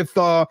impressed with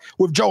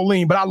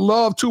Jolene. But I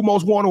love Two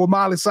Most Wanted with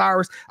Miley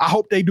Cyrus. I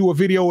hope they do a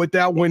video with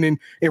that one and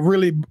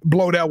really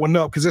blow that one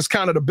up because it's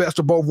kind of the best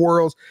of both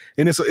worlds,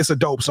 and it's a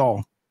dope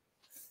song.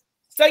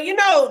 So you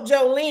know,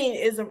 Jolene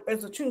is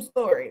a true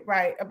story,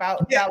 right?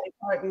 About Dolly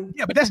Parton.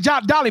 Yeah, but that's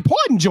Dolly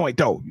Parton joint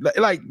though.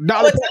 Like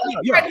Dolly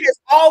Parton has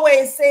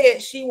always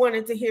said she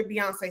wanted to hear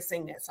Beyonce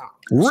sing that song.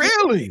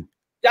 Really?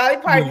 Dolly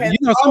Parton has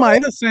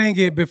somebody else sang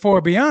it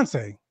before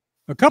Beyonce.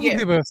 A couple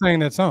people have sang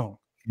that song.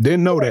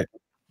 Didn't know that.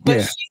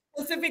 But she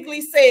specifically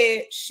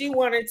said she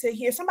wanted to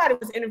hear. Somebody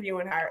was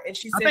interviewing her, and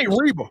she said,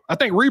 I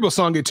think Reba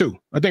sung it too.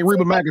 I think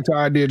Reba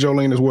McEntire did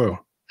Jolene as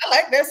well. I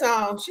like that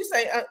song. She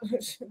say,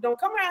 "Don't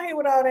come around here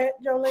with all that,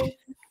 Jolene."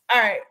 All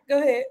right, go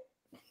ahead.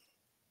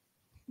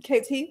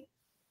 KT,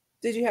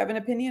 did you have an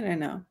opinion or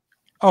no?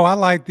 Oh, I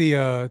like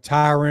the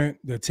Tyrant,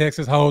 the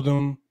Texas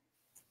Hold'em,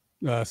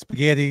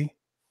 Spaghetti.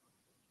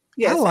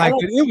 Yes, I liked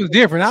it. It was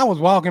different. I was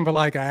walking for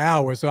like an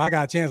hour, so I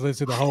got a chance to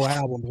listen to the whole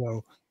album.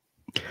 So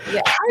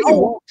Yeah. How you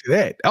walk to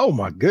that? Oh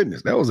my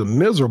goodness, that was a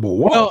miserable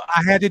walk. Well,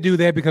 I had to do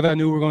that because I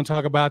knew we were going to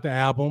talk about the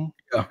album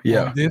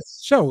on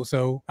this show.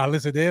 So I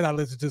listened to it. I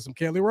listened to some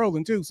Kelly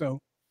Rowland too.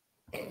 So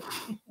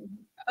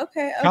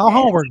okay. Y'all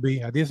homework,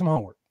 B. I did some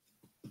homework.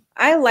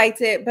 I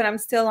liked it, but I'm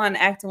still on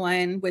Act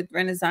 1 with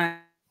Renaissance.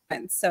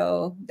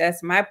 So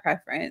that's my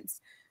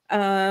preference.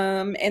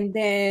 And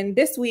then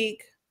this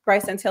week,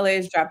 Bryson Tiller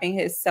is dropping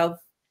his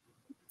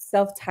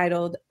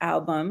self-titled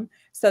album.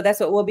 So that's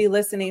what we'll be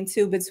listening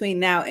to between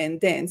now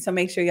and then. So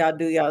make sure y'all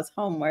do y'all's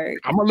homework.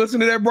 I'm gonna listen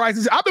to that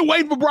Bryson. I've been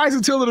waiting for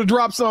Bryson Tiller to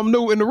drop something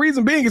new, and the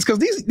reason being is because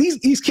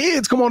these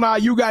kids come on our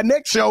You Got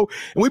Next show,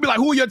 and we be like,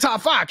 "Who are your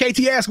top 5?"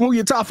 KT asks who are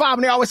your top 5,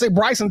 and they always say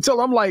Bryson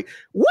Tiller. I'm like,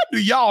 what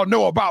do y'all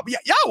know about?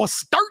 Y'all was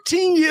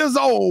 13 years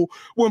old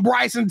when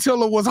Bryson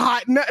Tiller was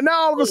hot. Now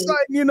all of a sudden,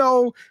 you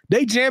know,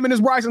 they jamming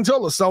this Bryson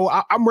Tiller. So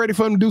I'm ready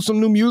for him to do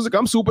some new music.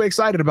 I'm super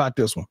excited about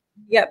this one.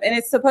 Yep, and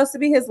it's supposed to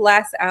be his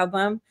last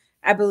album.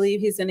 I believe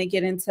he's going to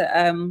get into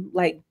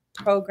like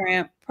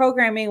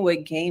programming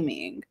with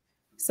gaming.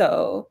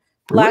 So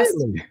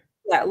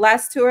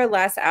last tour,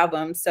 last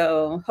album.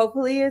 So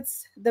hopefully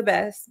it's the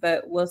best,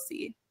 but we'll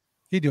see.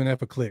 He doing that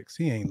for clicks.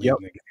 He ain't leaving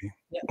the game.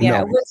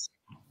 Yeah. No.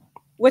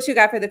 What you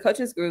got for the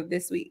Coaches Group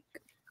this week?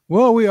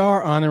 Well, we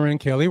are honoring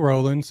Kelly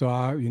Rowland. So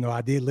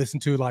I did listen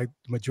to like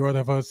the majority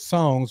of her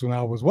songs when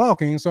I was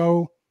walking.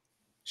 So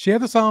she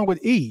had a song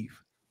with Eve,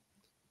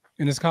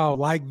 and it's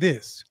called Like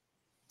This.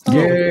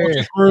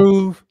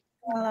 Groove.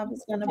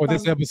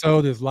 This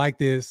episode is Like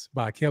This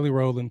by Kelly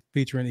Rowland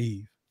featuring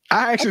Eve.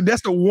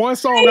 That's the one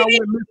song I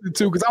went listen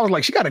to because I was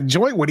like, she got a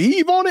joint with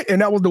Eve on it, and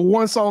that was the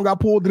one song I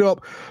pulled it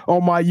up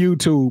on my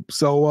YouTube.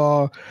 So,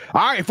 all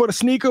right, for the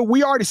sneaker,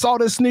 we already saw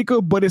this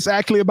sneaker, but it's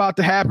actually about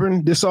to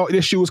happen. This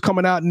shoe is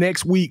coming out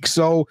next week,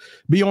 so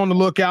be on the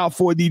lookout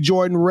for the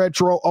Jordan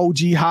Retro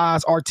OG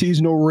Highs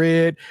Artisanal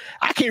Red.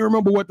 I can't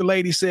remember what the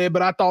lady said,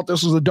 but I thought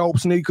this was a dope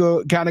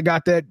sneaker. Kind of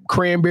got that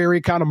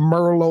cranberry, kind of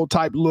Merlot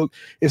type look.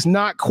 It's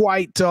not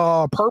quite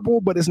purple,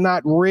 but it's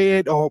not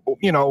red or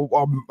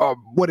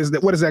what is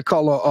that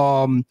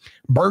color?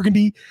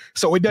 Burgundy.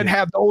 So it doesn't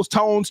have those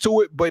tones to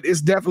it, but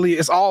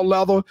it's all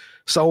leather.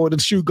 So the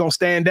shoe gonna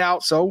stand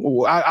out.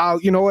 So I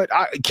you know what,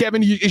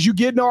 Kevin, is you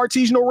getting the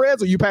artisanal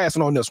reds or you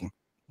passing on this one?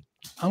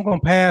 I'm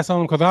gonna pass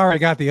on because I already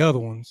got the other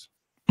ones.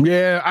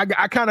 Yeah,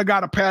 I kind of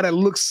got a pair that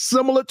looks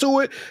similar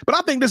to it, but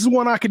I think this is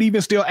one I could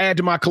even still add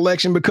to my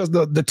collection because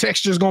the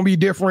texture is going to be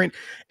different,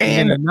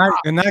 and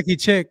the Nike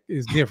check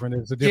is different.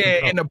 It's a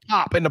different color.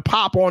 and the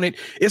pop on it,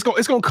 it's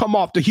going to come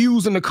off. The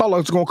hues and the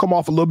colors are going to come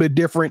off a little bit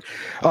different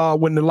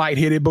when the light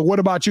hit it. But what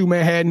about you,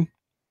 Manhattan?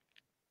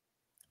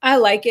 I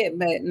like it,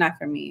 but not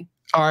for me.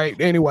 All right.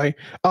 Anyway,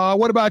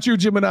 what about you,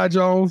 Gemini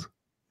Jones?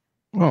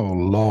 Oh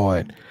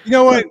Lord! You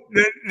know what?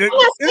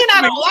 I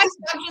don't like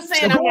it. I'm just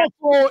saying.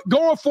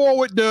 Going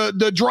forward,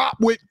 the drop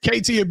with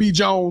KT and B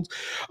Jones,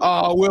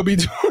 we'll be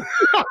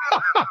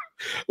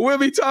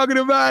talking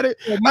about it.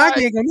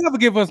 Nike ain't gonna never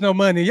give us no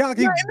money. Y'all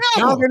keep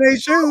jogging their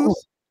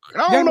shoes.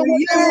 I don't know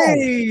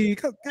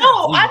what.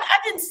 No, I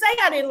didn't say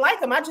I didn't like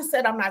them. I just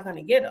said I'm not going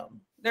to get them.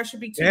 There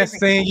should be two. That's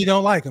saying you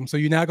don't like them, so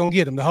you're not gonna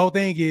get them. The whole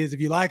thing is, if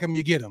you like them,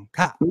 you get them.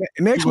 Cop.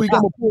 Next week, I'm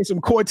gonna pull some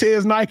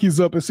Cortez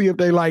Nikes up and see if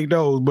they like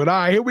those. But all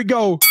right, here we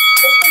go.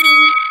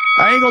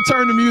 I ain't gonna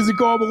turn the music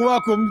on, but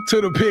welcome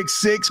to the Pick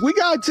Six. We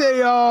got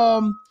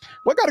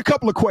a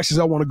couple of questions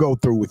I want to go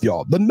through with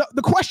y'all.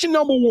 The question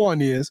number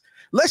one is,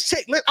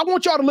 I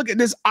want y'all to look at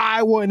this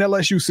Iowa and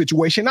LSU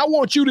situation. I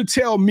want you to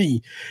tell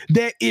me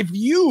that if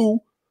you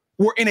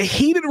were in a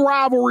heated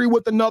rivalry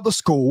with another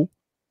school.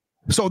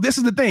 So this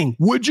is the thing.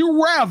 Would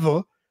you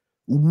rather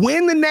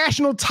win the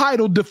national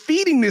title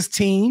defeating this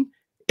team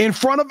in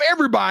front of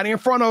everybody, in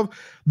front of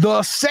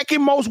the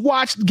second most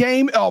watched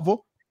game ever,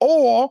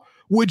 or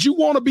would you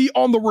want to be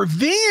on the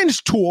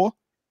revenge tour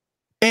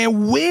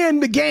and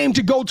win the game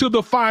to go to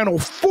the Final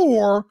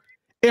Four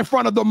in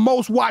front of the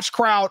most watched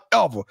crowd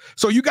ever?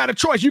 So you got a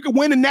choice. You can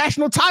win the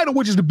national title,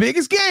 which is the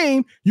biggest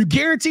game. You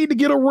guaranteed to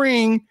get a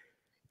ring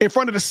in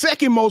front of the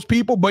second most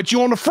people, but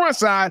you're on the front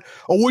side.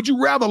 Or would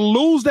you rather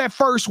lose that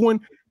first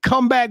one,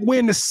 come back,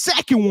 win the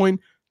second one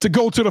to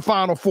go to the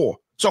Final Four?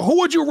 So who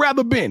would you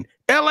rather been,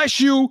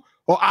 LSU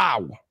or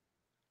Iowa?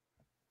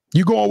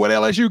 You going with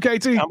LSU,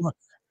 KT?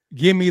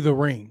 Give me the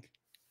ring.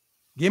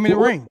 Give me the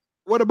ring.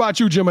 What about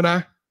you,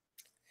 Gemini?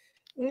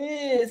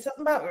 Something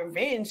about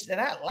revenge that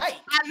I like.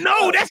 I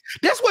know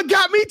that's what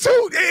got me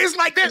too. It's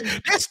like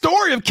that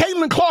story of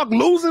Caitlin Clark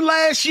losing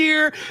last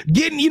year,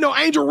 getting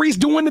Angel Reese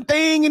doing the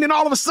thing, and then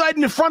all of a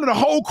sudden in front of the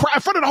whole crowd,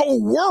 in front of the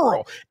whole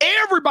world,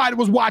 everybody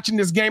was watching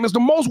this game. It's the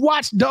most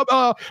watched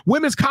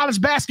women's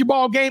college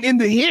basketball game in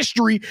the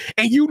history,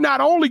 and you not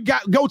only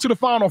go to the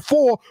Final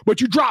Four, but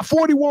you drop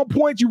 41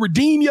 points, you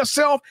redeem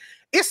yourself.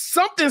 It's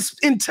something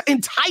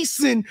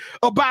enticing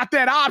about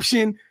that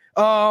option.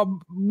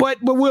 But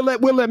we'll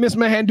let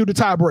Ms.Manhattan do the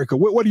tiebreaker.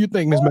 What do you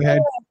think,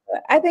 Ms.Manhattan?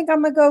 I think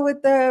I'm gonna go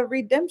with the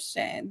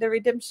redemption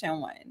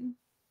one.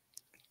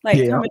 Like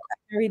coming back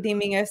and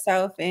redeeming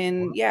yourself,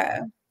 and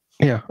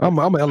Yeah, I'm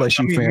an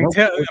LSU fan.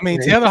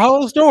 Tell the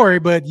whole story,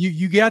 but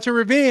you got your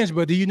revenge.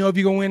 But do you know if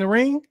you're gonna win the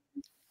ring?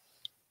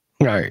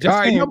 All right.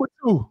 Number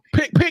 2.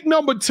 Pick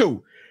number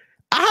 2.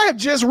 I have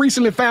just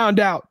recently found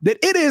out that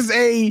it is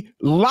a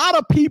lot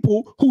of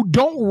people who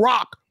don't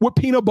rock with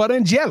peanut butter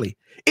and jelly.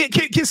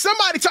 Can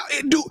somebody talk?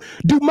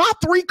 Do my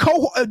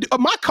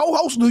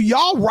co-hosts, do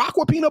y'all rock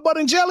with peanut butter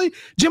and jelly?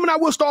 Gemini,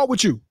 we'll start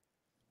with you.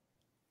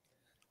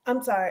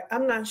 I'm sorry,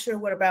 I'm not sure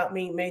what about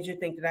me made you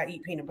think that I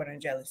eat peanut butter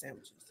and jelly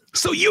sandwiches.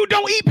 So you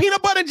don't eat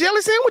peanut butter and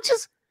jelly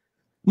sandwiches?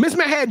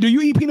 Ms.Manhattan, do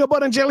you eat peanut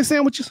butter and jelly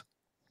sandwiches?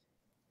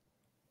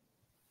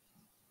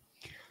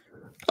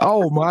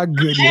 Oh my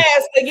goodness.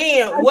 Ask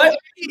again, what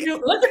made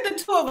you look at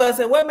the two of us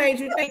and what made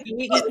you think you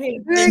eat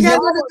peanut butter? It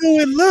got nothing to do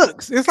with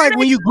looks. It's like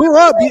when you grew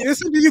up,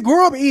 it's something you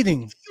grew up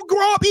eating. You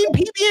grow up eating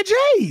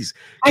PB&Js.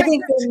 I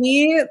think for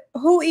me,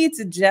 who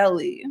eats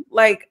jelly?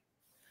 Like,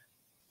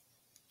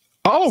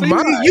 oh so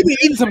my, you be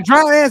eating some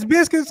dry ass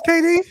biscuits,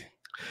 KD?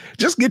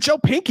 Just get your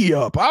pinky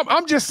up.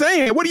 I'm just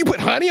saying, what do you put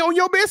honey on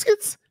your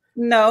biscuits?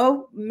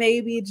 no,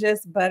 maybe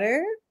just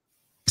butter.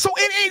 So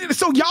it ain't.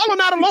 So y'all are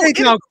not alone. Ain't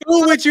no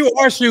food with you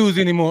or shoes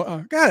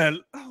anymore. God,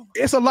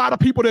 it's a lot of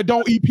people that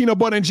don't eat peanut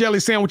butter and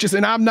jelly sandwiches,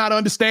 and I'm not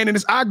understanding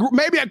this.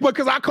 Maybe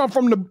because I come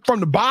from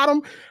the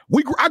bottom.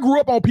 I grew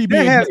up on PB.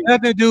 That has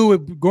nothing to do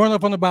with growing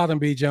up on the bottom,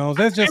 B. Jones.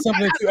 That's just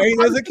something that you ate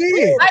as a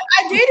kid.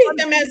 I did eat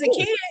them as a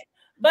kid,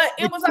 but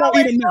it was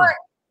always hard.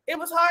 It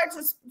was hard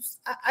to.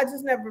 I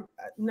just never.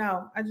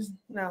 No, I just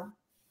no.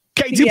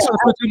 KT, You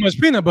put too much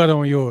peanut butter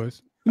on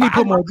yours. You need to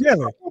put more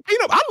jelly.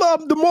 I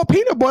love the more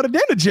peanut butter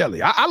than the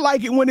jelly. I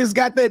like it when it's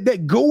got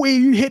that gooey.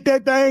 You hit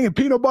that thing and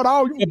peanut butter.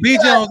 All B.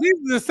 Jones, these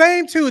are the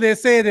same two that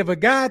said if a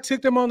guy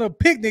took them on a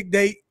picnic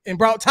date and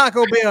brought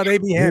Taco Bell,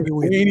 they'd be happy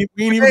with it.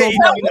 We ain't even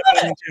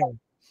gonna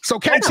So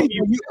KT,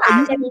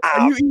 are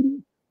you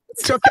eating?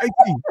 So KT,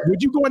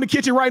 would you go in the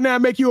kitchen right now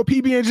and make you a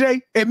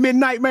PB&J at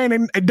midnight, man,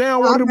 and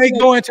down one of them? I may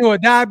go into a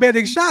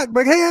diabetic shock,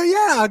 but hell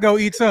yeah, I'll go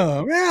eat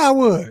some. Yeah, I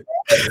would.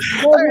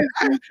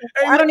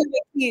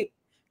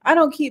 I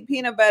don't keep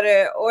peanut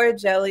butter or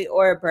jelly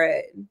or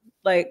bread.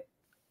 Like,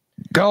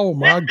 oh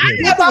my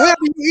goodness. What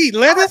do you eat?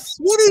 Lettuce?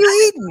 What are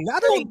you eating? I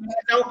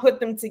don't put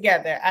them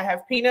together. I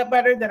have peanut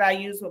butter that I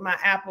use with my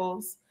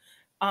apples.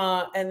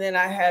 And then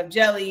I have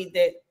jelly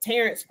that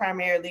Terrence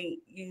primarily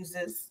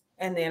uses.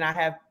 And then I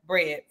have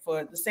bread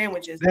for the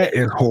sandwiches. That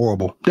is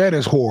horrible. That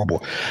is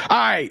horrible. All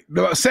right.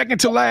 The second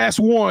to last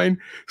one.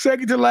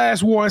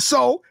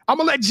 So I'm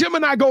going to let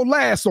Gemini go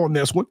last on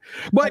this one.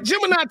 But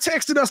Gemini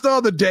texted us the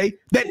other day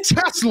that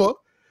Tesla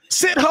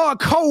sent her a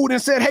code and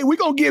said, hey, we're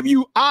going to give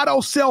you auto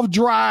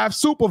self-drive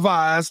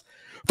supervised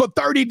for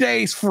 30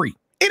 days free.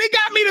 And it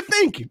got me to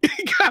thinking.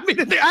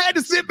 I had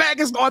to sit back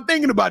and start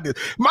thinking about this.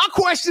 My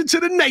question to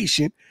the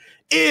nation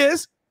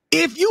is,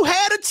 if you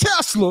had a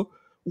Tesla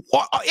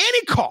or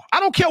any car, I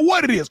don't care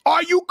what it is,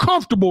 are you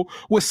comfortable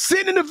with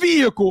sitting in a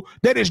vehicle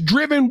that is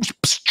driven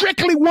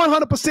strictly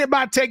 100%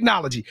 by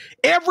technology?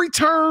 Every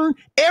turn,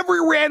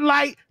 every red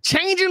light,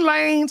 changing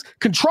lanes,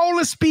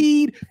 controlling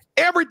speed,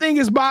 everything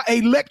is by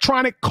an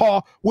electronic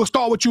car. We'll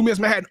start with you,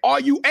 Ms.Manhattan. Are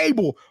you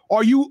able?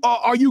 Are you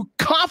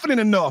confident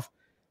enough?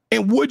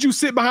 And would you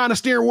sit behind the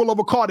steering wheel of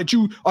a car that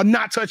you are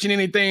not touching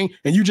anything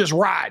and you just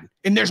ride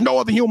and there's no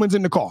other humans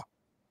in the car?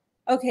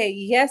 Okay,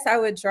 yes, I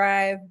would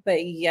drive,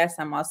 but yes,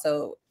 I'm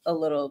also a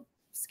little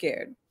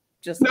scared.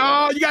 You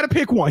got to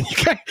pick one. You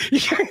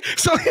can't.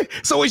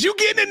 So as you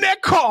getting in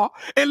that car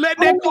and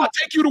letting that car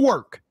take you to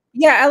work?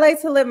 Yeah, I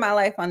like to live my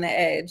life on the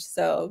edge.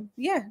 So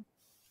yeah.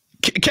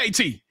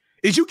 KT,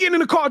 is you getting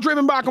in the car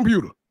driven by a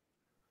computer?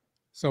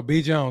 So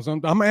B. Jones, I'm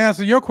gonna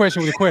answer your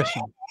question with a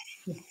question.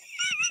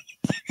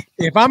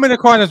 If I'm in a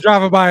car that's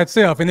driving by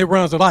itself and it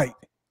runs a light,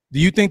 do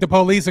you think the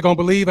police are gonna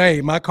believe,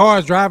 hey, my car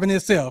is driving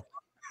itself?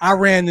 I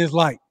ran this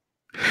light.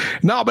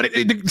 No, but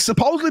it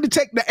supposedly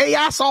the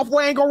AI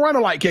software ain't gonna run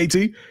a light,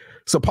 KT.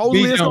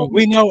 Supposedly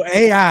we know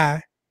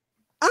AI.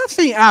 I've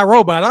seen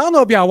iRobot. I don't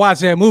know if y'all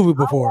watched that movie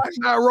before.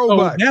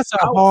 iRobot. So that's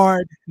a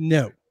hard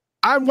no.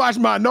 I watched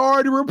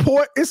Minority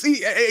Report.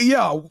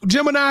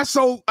 Gemini.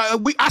 So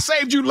I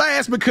saved you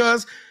last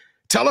because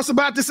tell us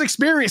about this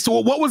experience. So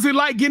what was it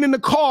like getting in the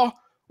car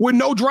with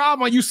no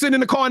driver? You sit in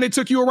the car and they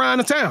took you around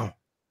the town.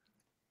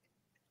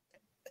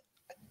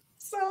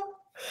 So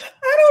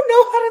I don't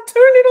know how to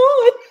turn it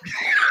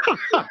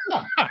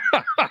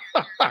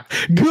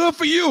on. Good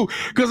for you.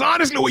 Because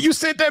honestly, when you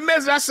sent that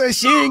message, I said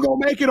she ain't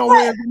gonna make it on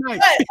Wednesday night.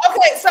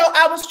 Okay, so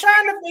I was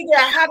trying to figure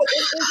out how to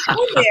it's in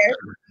there.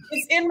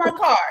 It's in my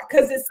car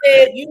because it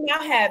said you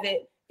now have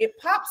it. It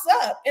pops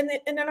up, and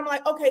then I'm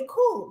like, okay,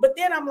 cool. But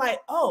then I'm like,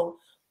 oh,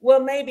 well,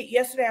 maybe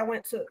yesterday I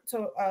went to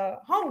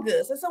Home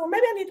Goods. I said, well,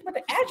 maybe I need to put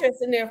the address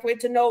in there for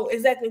it to know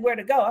exactly where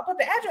to go. I put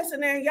the address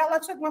in there, and y'all, I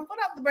took my foot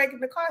off the brake in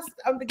the car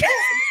of the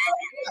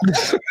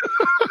gas.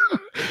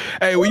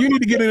 Hey, well, you need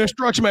to get an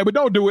instruction, man, but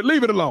don't do it.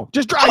 Leave it alone.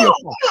 Just drive your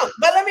car.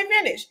 But let me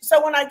finish.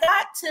 So when I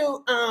got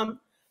to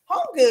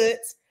Home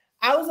Goods,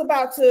 I was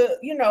about to,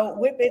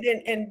 whip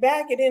it and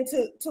back it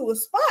into a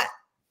spot.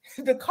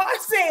 The car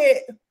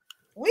said,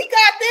 "We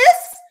got this."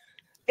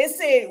 It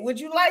said, "Would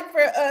you like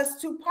for us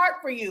to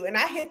park for you?" And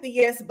I hit the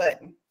yes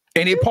button.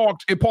 And it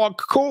parked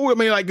cool. I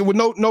mean, like it was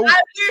no. I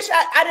wish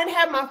I didn't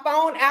have my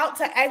phone out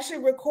to actually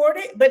record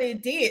it, but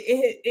it did.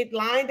 It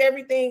lined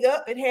everything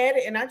up. It had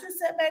it, and I just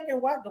sat back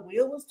and watched. The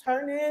wheel was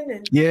turning,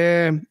 and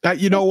yeah,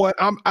 you know what?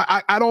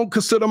 I don't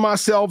consider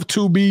myself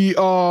to be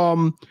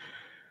an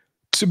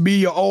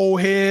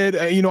old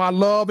head. You know, I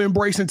love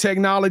embracing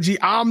technology.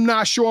 I'm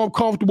not sure I'm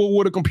comfortable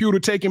with a computer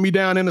taking me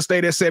down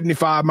interstate at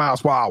 75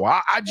 miles per hour.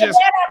 I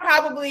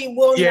probably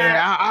will.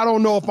 Yeah, I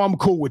don't know if I'm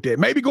cool with that.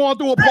 Maybe going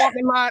through a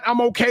parking lot, I'm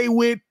okay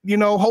with. You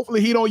know,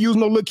 hopefully he don't use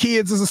no little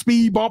kids as a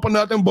speed bump or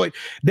nothing. But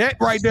that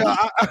right there,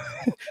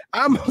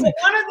 I'm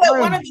so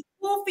one of the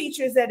cool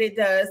features that it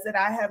does that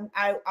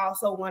I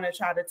also want to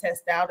try to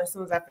test out as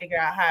soon as I figure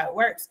out how it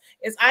works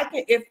is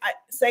if I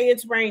say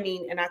it's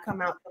raining and I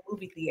come out to the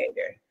movie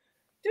theater.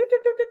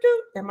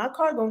 And my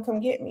car gonna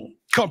come get me.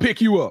 Come pick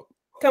you up.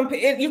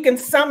 You can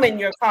summon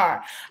your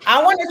car.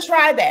 I want to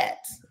try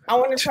that.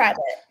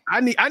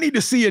 I need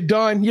to see it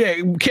done. Yeah,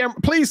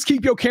 please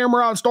keep your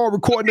camera out and start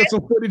recording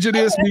some footage of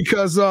this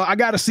because I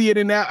got to see it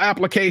in that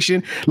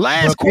application.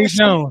 Last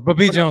question.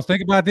 B. Jones,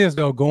 think about this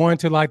though. Going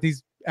to like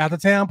these out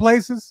of town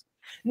places.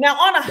 Now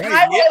on a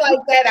highway like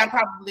that, I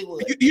probably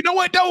would. You know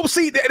what though?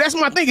 See, that's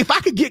my thing. If I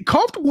could get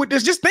comfortable with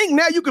this, just think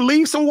now you can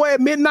leave somewhere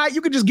at midnight.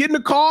 You could just get in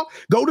the car,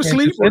 go to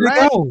sleep,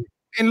 relax,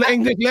 and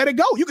let it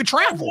go. You can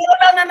travel.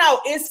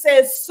 No. It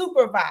says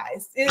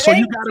supervised. So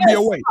you got to be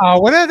awake. Oh,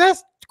 well,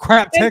 that's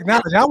crap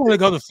technology. I want to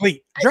go to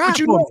sleep. Drive.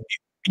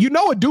 You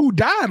know, a dude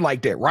died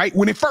like that, right?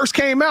 When it first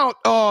came out,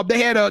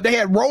 they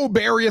had road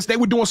barriers. They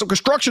were doing some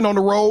construction on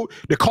the road.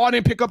 The car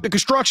didn't pick up the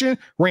construction,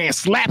 ran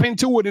slap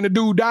into it, and the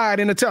dude died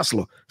in a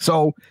Tesla.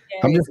 So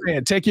I'm just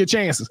saying, take your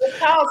chances. It's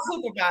called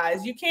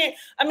supervised. You can't.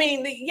 I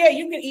mean, yeah,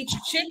 you can eat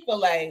your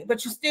Chick-fil-A,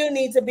 but you still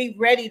need to be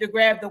ready to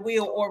grab the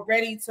wheel or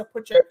ready to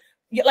put your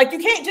you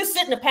can't just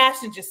sit in the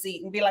passenger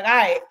seat and be like, all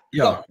right,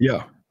 go.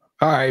 Yeah.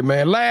 All right,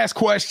 man. Last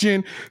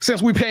question.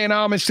 Since we're paying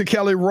homage to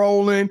Kelly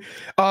Rowland,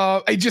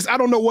 I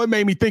don't know what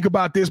made me think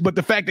about this, but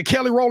the fact that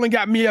Kelly Rowland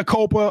got Mea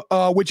Culpa,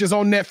 which is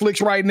on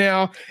Netflix right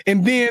now.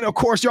 And then, of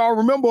course, y'all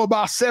remember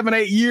about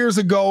 7-8 years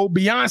ago,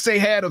 Beyonce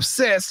had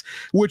Obsessed,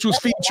 which was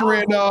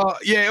featuring,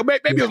 maybe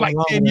it was like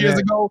 10 years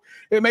ago.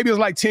 Maybe it was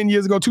like 10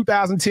 years ago,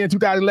 2010,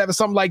 2011,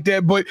 something like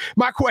that. But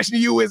my question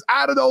to you is,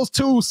 out of those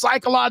two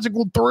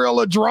psychological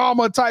thriller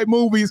drama type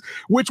movies,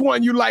 which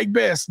one you like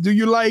best? Do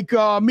you like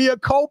Mea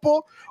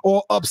Culpa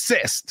or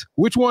Obsessed?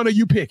 Which one are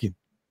you picking?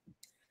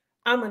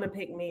 I'm gonna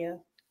pick Mia.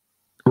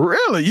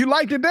 Really? You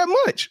liked it that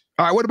much?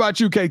 All right, what about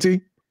you, KT?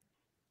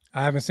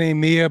 I haven't seen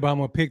Mia, but I'm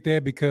gonna pick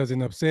that because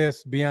in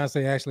Obsessed,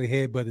 Beyonce actually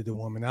headbutted the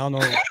woman. I don't know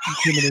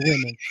too many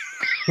women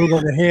who are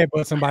gonna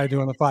headbutt somebody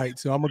during the fight,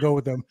 so I'm gonna go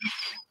with them.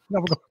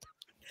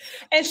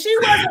 And she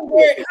wasn't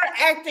good.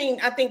 Her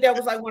acting, I think that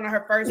was like one of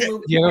her first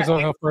movies. Yeah, that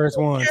was her first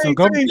one. So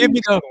go give me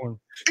the other one.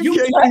 You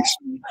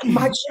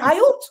my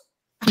child?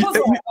 I was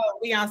like, oh,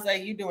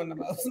 Beyonce, you doing the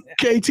most.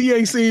 KT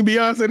ain't seen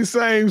Beyonce the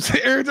same.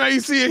 Every time you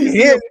see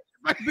it,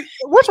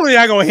 which one of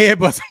y'all gonna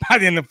headbutt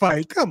somebody in the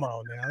fight? Come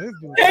on now.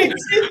 That's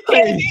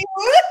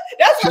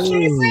what she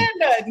was saying.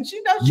 Nothing.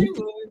 She knows she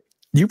would.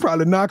 You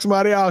probably knock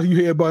somebody out.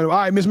 You headbutt. All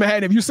right,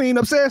 Ms.Manhattan, have you seen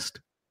Obsessed?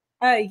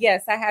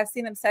 Yes, I have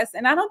seen Obsessed,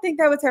 and I don't think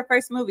that was her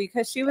first movie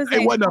because she was.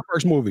 It wasn't her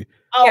first movie.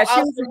 Oh, yeah, she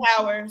was in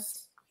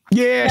Powers.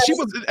 Yeah, she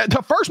was.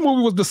 Her first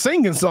movie was the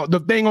singing song, the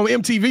thing on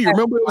MTV.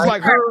 Remember, it was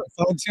like her.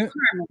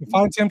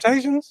 Five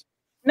Temptations.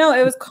 No,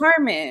 it was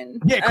Carmen.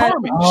 Yeah,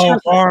 Carmen.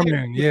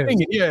 Carmen.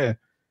 Yeah,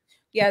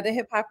 yeah, the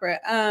hip hopper.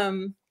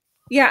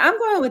 Yeah, I'm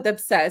going with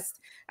Obsessed.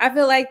 I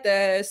feel like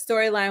the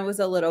storyline was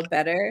a little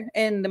better,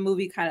 and the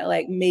movie kind of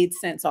like made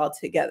sense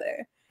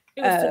altogether.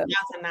 It was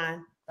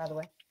 2009, by the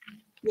way.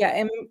 Yeah,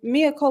 and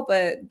Mea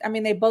Culpa, I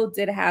mean, they both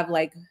did have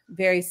like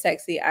very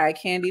sexy eye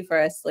candy for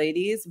us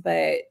ladies,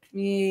 but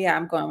yeah,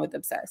 I'm going with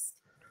Obsessed.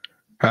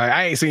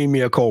 I ain't seen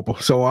Mea Culpa,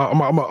 so I'm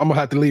gonna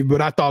have to leave. But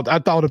I thought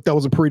if that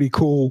was a pretty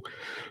cool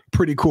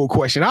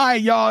question. All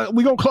right, y'all,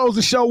 we're gonna close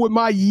the show with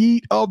my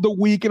yeet of the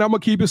week, and I'm gonna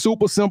keep it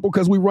super simple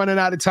because we're running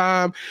out of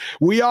time.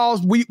 We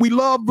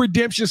love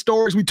redemption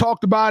stories. We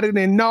talked about it,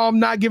 and no, I'm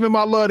not giving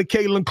my love to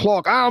Caitlin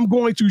Clark. I'm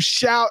going to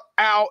shout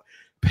out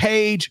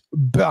Paige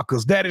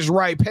Bueckers. That is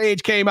right.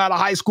 Paige came out of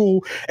high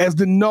school as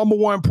the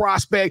 #1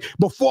 prospect.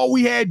 Before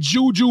we had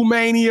Juju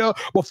Mania,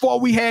 before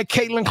we had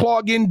Caitlin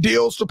Clark getting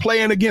deals to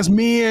playing against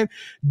men,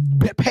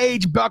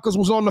 Paige Bueckers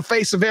was on the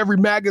face of every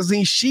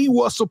magazine. She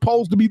was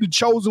supposed to be the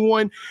chosen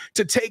one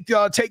to take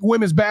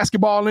women's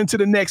basketball into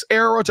the next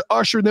era, to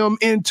usher them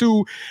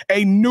into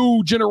a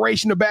new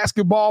generation of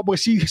basketball. But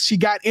she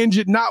got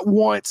injured not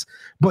once,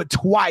 but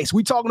twice.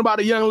 We talking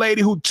about a young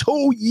lady who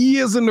 2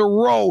 years in a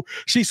row,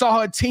 she saw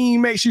her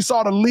teammate teammates. She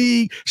saw the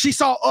league. She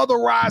saw other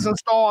rising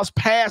stars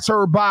pass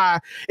her by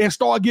and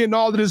start getting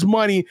all of this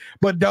money.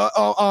 But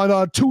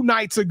 2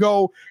 nights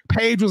ago,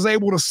 Paige was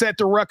able to set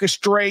the record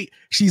straight.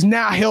 She's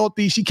now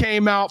healthy. She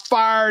came out,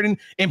 fired,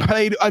 and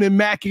played an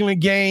immaculate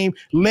game,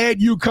 led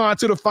UConn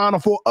to the Final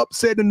Four,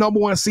 upset the number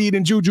 1 seed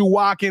in Juju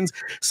Watkins.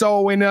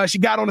 So when she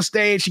got on the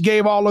stage, she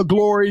gave all the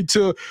glory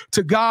to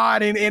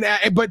God.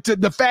 But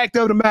the fact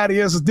of the matter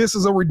is this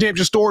is a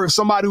redemption story of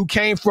somebody who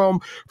came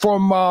from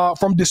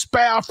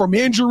despair, from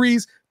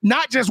injuries,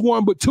 not just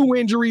 1, but 2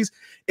 injuries.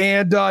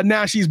 And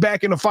now she's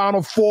back in the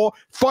Final Four.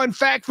 Fun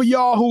fact for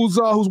y'all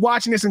who's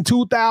watching this: in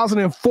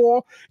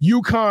 2004,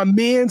 UConn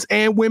men's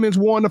and women's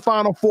won the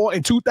Final Four.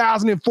 In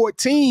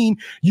 2014,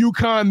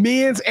 UConn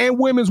men's and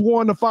women's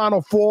won the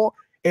Final Four.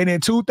 And in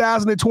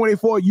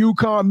 2024,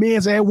 UConn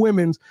men's and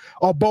women's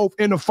are both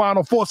in the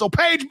Final Four. So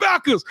Paige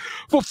Bueckers,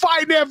 for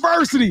fighting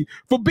adversity,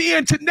 for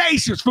being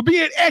tenacious, for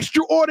being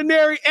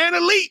extraordinary and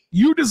elite,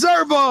 you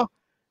deserve a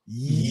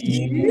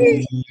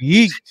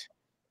yeet.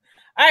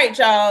 All right,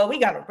 y'all, we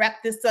got to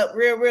wrap this up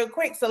real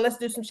quick. So let's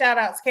do some shout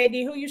outs.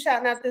 KD, who you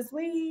shouting out this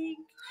week?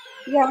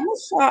 Yeah, I'm going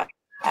to shout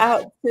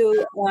out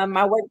to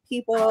my work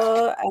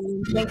people.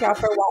 Thank y'all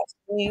for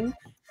watching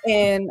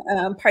and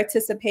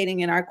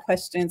participating in our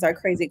questions, our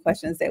crazy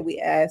questions that we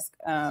ask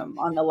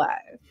on the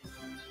live.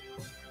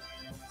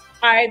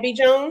 All right, B.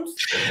 Jones.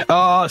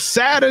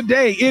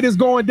 Saturday, it is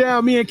going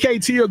down. Me and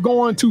KT are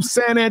going to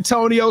San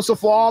Antonio. So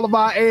for all of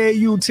our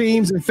AAU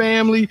teams and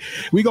family,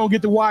 we're going to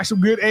get to watch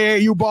some good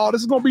AAU ball. This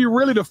is going to be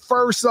really the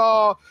first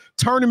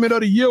tournament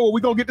of the year where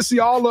we're going to get to see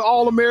all the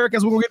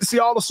All-Americans. We're going to get to see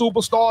all the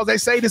superstars. They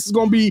say this is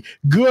going to be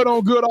good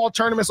on good all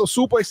tournaments. So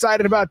super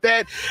excited about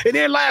that. And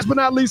then last but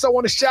not least, I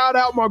want to shout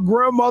out my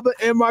grandmother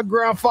and my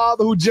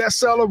grandfather who just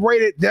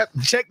celebrated that.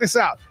 Check this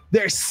out.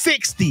 Their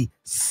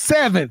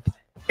 67th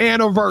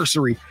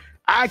anniversary.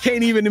 I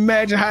can't even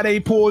imagine how they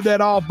pulled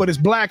that off, but it's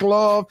Black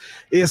love.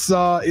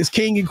 It's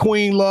King and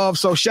Queen love.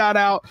 So shout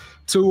out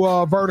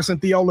to Vertus and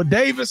Theola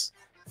Davis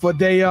for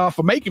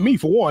making me,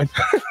 for 1,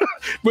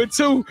 but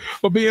 2,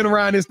 for being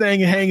around this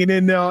thing and hanging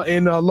in there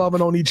and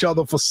loving on each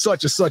other for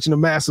such an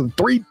massive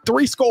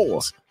three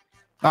scores.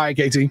 All right,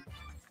 KT.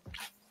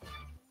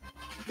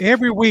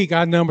 Every week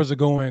our numbers are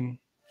going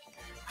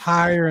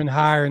higher and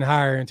higher and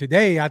higher. And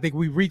today I think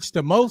we reached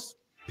the most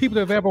people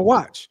that have ever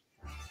watched.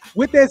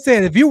 With that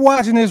said, if you're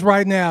watching this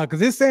right now,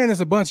 because it's saying there's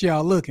a bunch of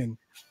y'all looking,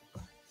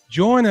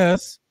 join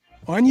us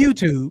on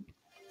YouTube.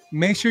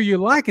 Make sure you're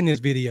liking this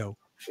video.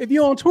 If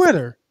you're on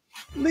Twitter,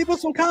 leave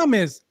us some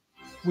comments.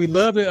 We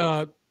love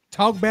to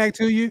talk back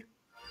to you.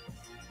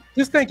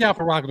 Just thank y'all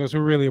for rocking us. We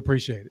really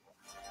appreciate it.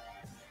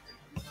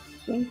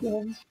 Thank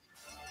you.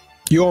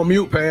 You on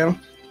mute,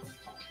 Pam.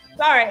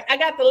 Sorry, I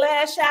got the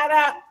last shout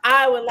out.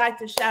 I would like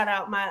to shout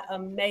out my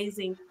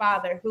amazing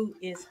father who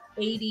is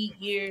 80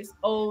 years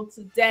old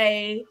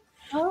today.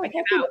 I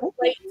cannot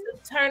wait to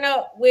turn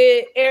up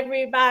with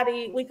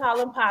everybody. We call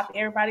him Poppy.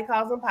 Everybody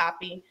calls him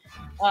Poppy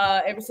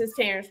ever since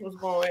Terrence was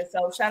born.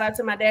 So shout out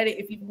to my daddy.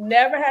 If you've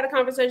never had a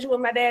conversation with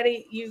my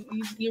daddy,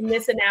 you're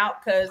missing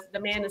out because the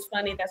man is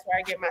funny. That's where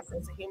I get my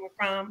sense of humor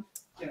from.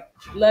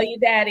 Love you,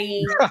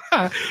 Daddy.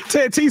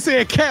 T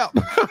said cap.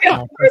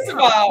 First of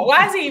all,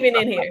 why is he even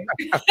in here?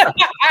 All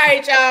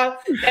right, y'all.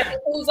 That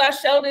concludes our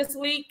show this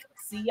week.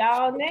 See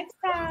y'all next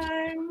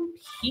time.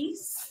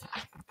 Peace.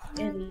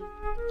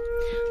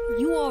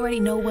 You already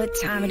know what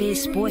time it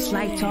is, Sports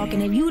Life Talk,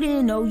 and if you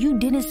didn't know, you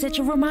didn't set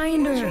your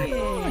reminder.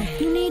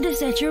 You need to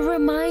set your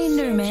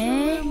reminder,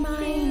 man.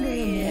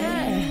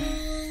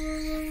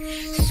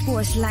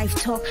 Sports Life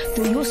Talk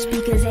through your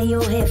speakers and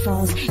your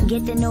headphones.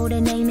 Get to know the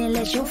name and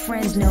let your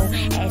friends know.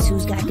 Ask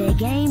who's got their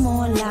game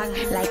on lock,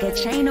 like a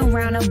chain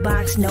around a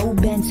box, no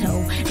bento.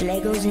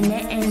 Legos in the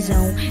end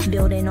zone,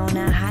 building on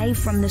a height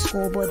from the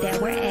scoreboard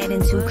that we're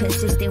adding to.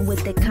 Consistent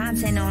with the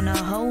content on a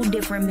whole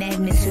different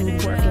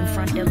magnitude. Working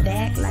front to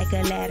back like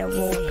a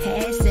lateral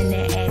pass, and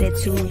the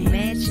attitude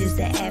matches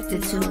the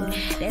aptitude.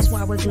 That's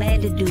why we're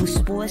glad to do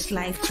Sports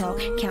Life Talk,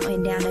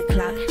 counting down the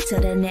clock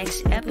till the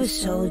next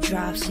episode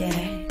drops,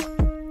 yeah.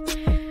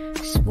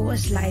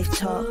 Sports Life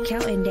Talk,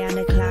 counting down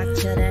the clock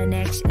till the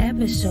next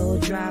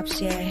episode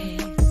drops,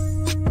 yeah.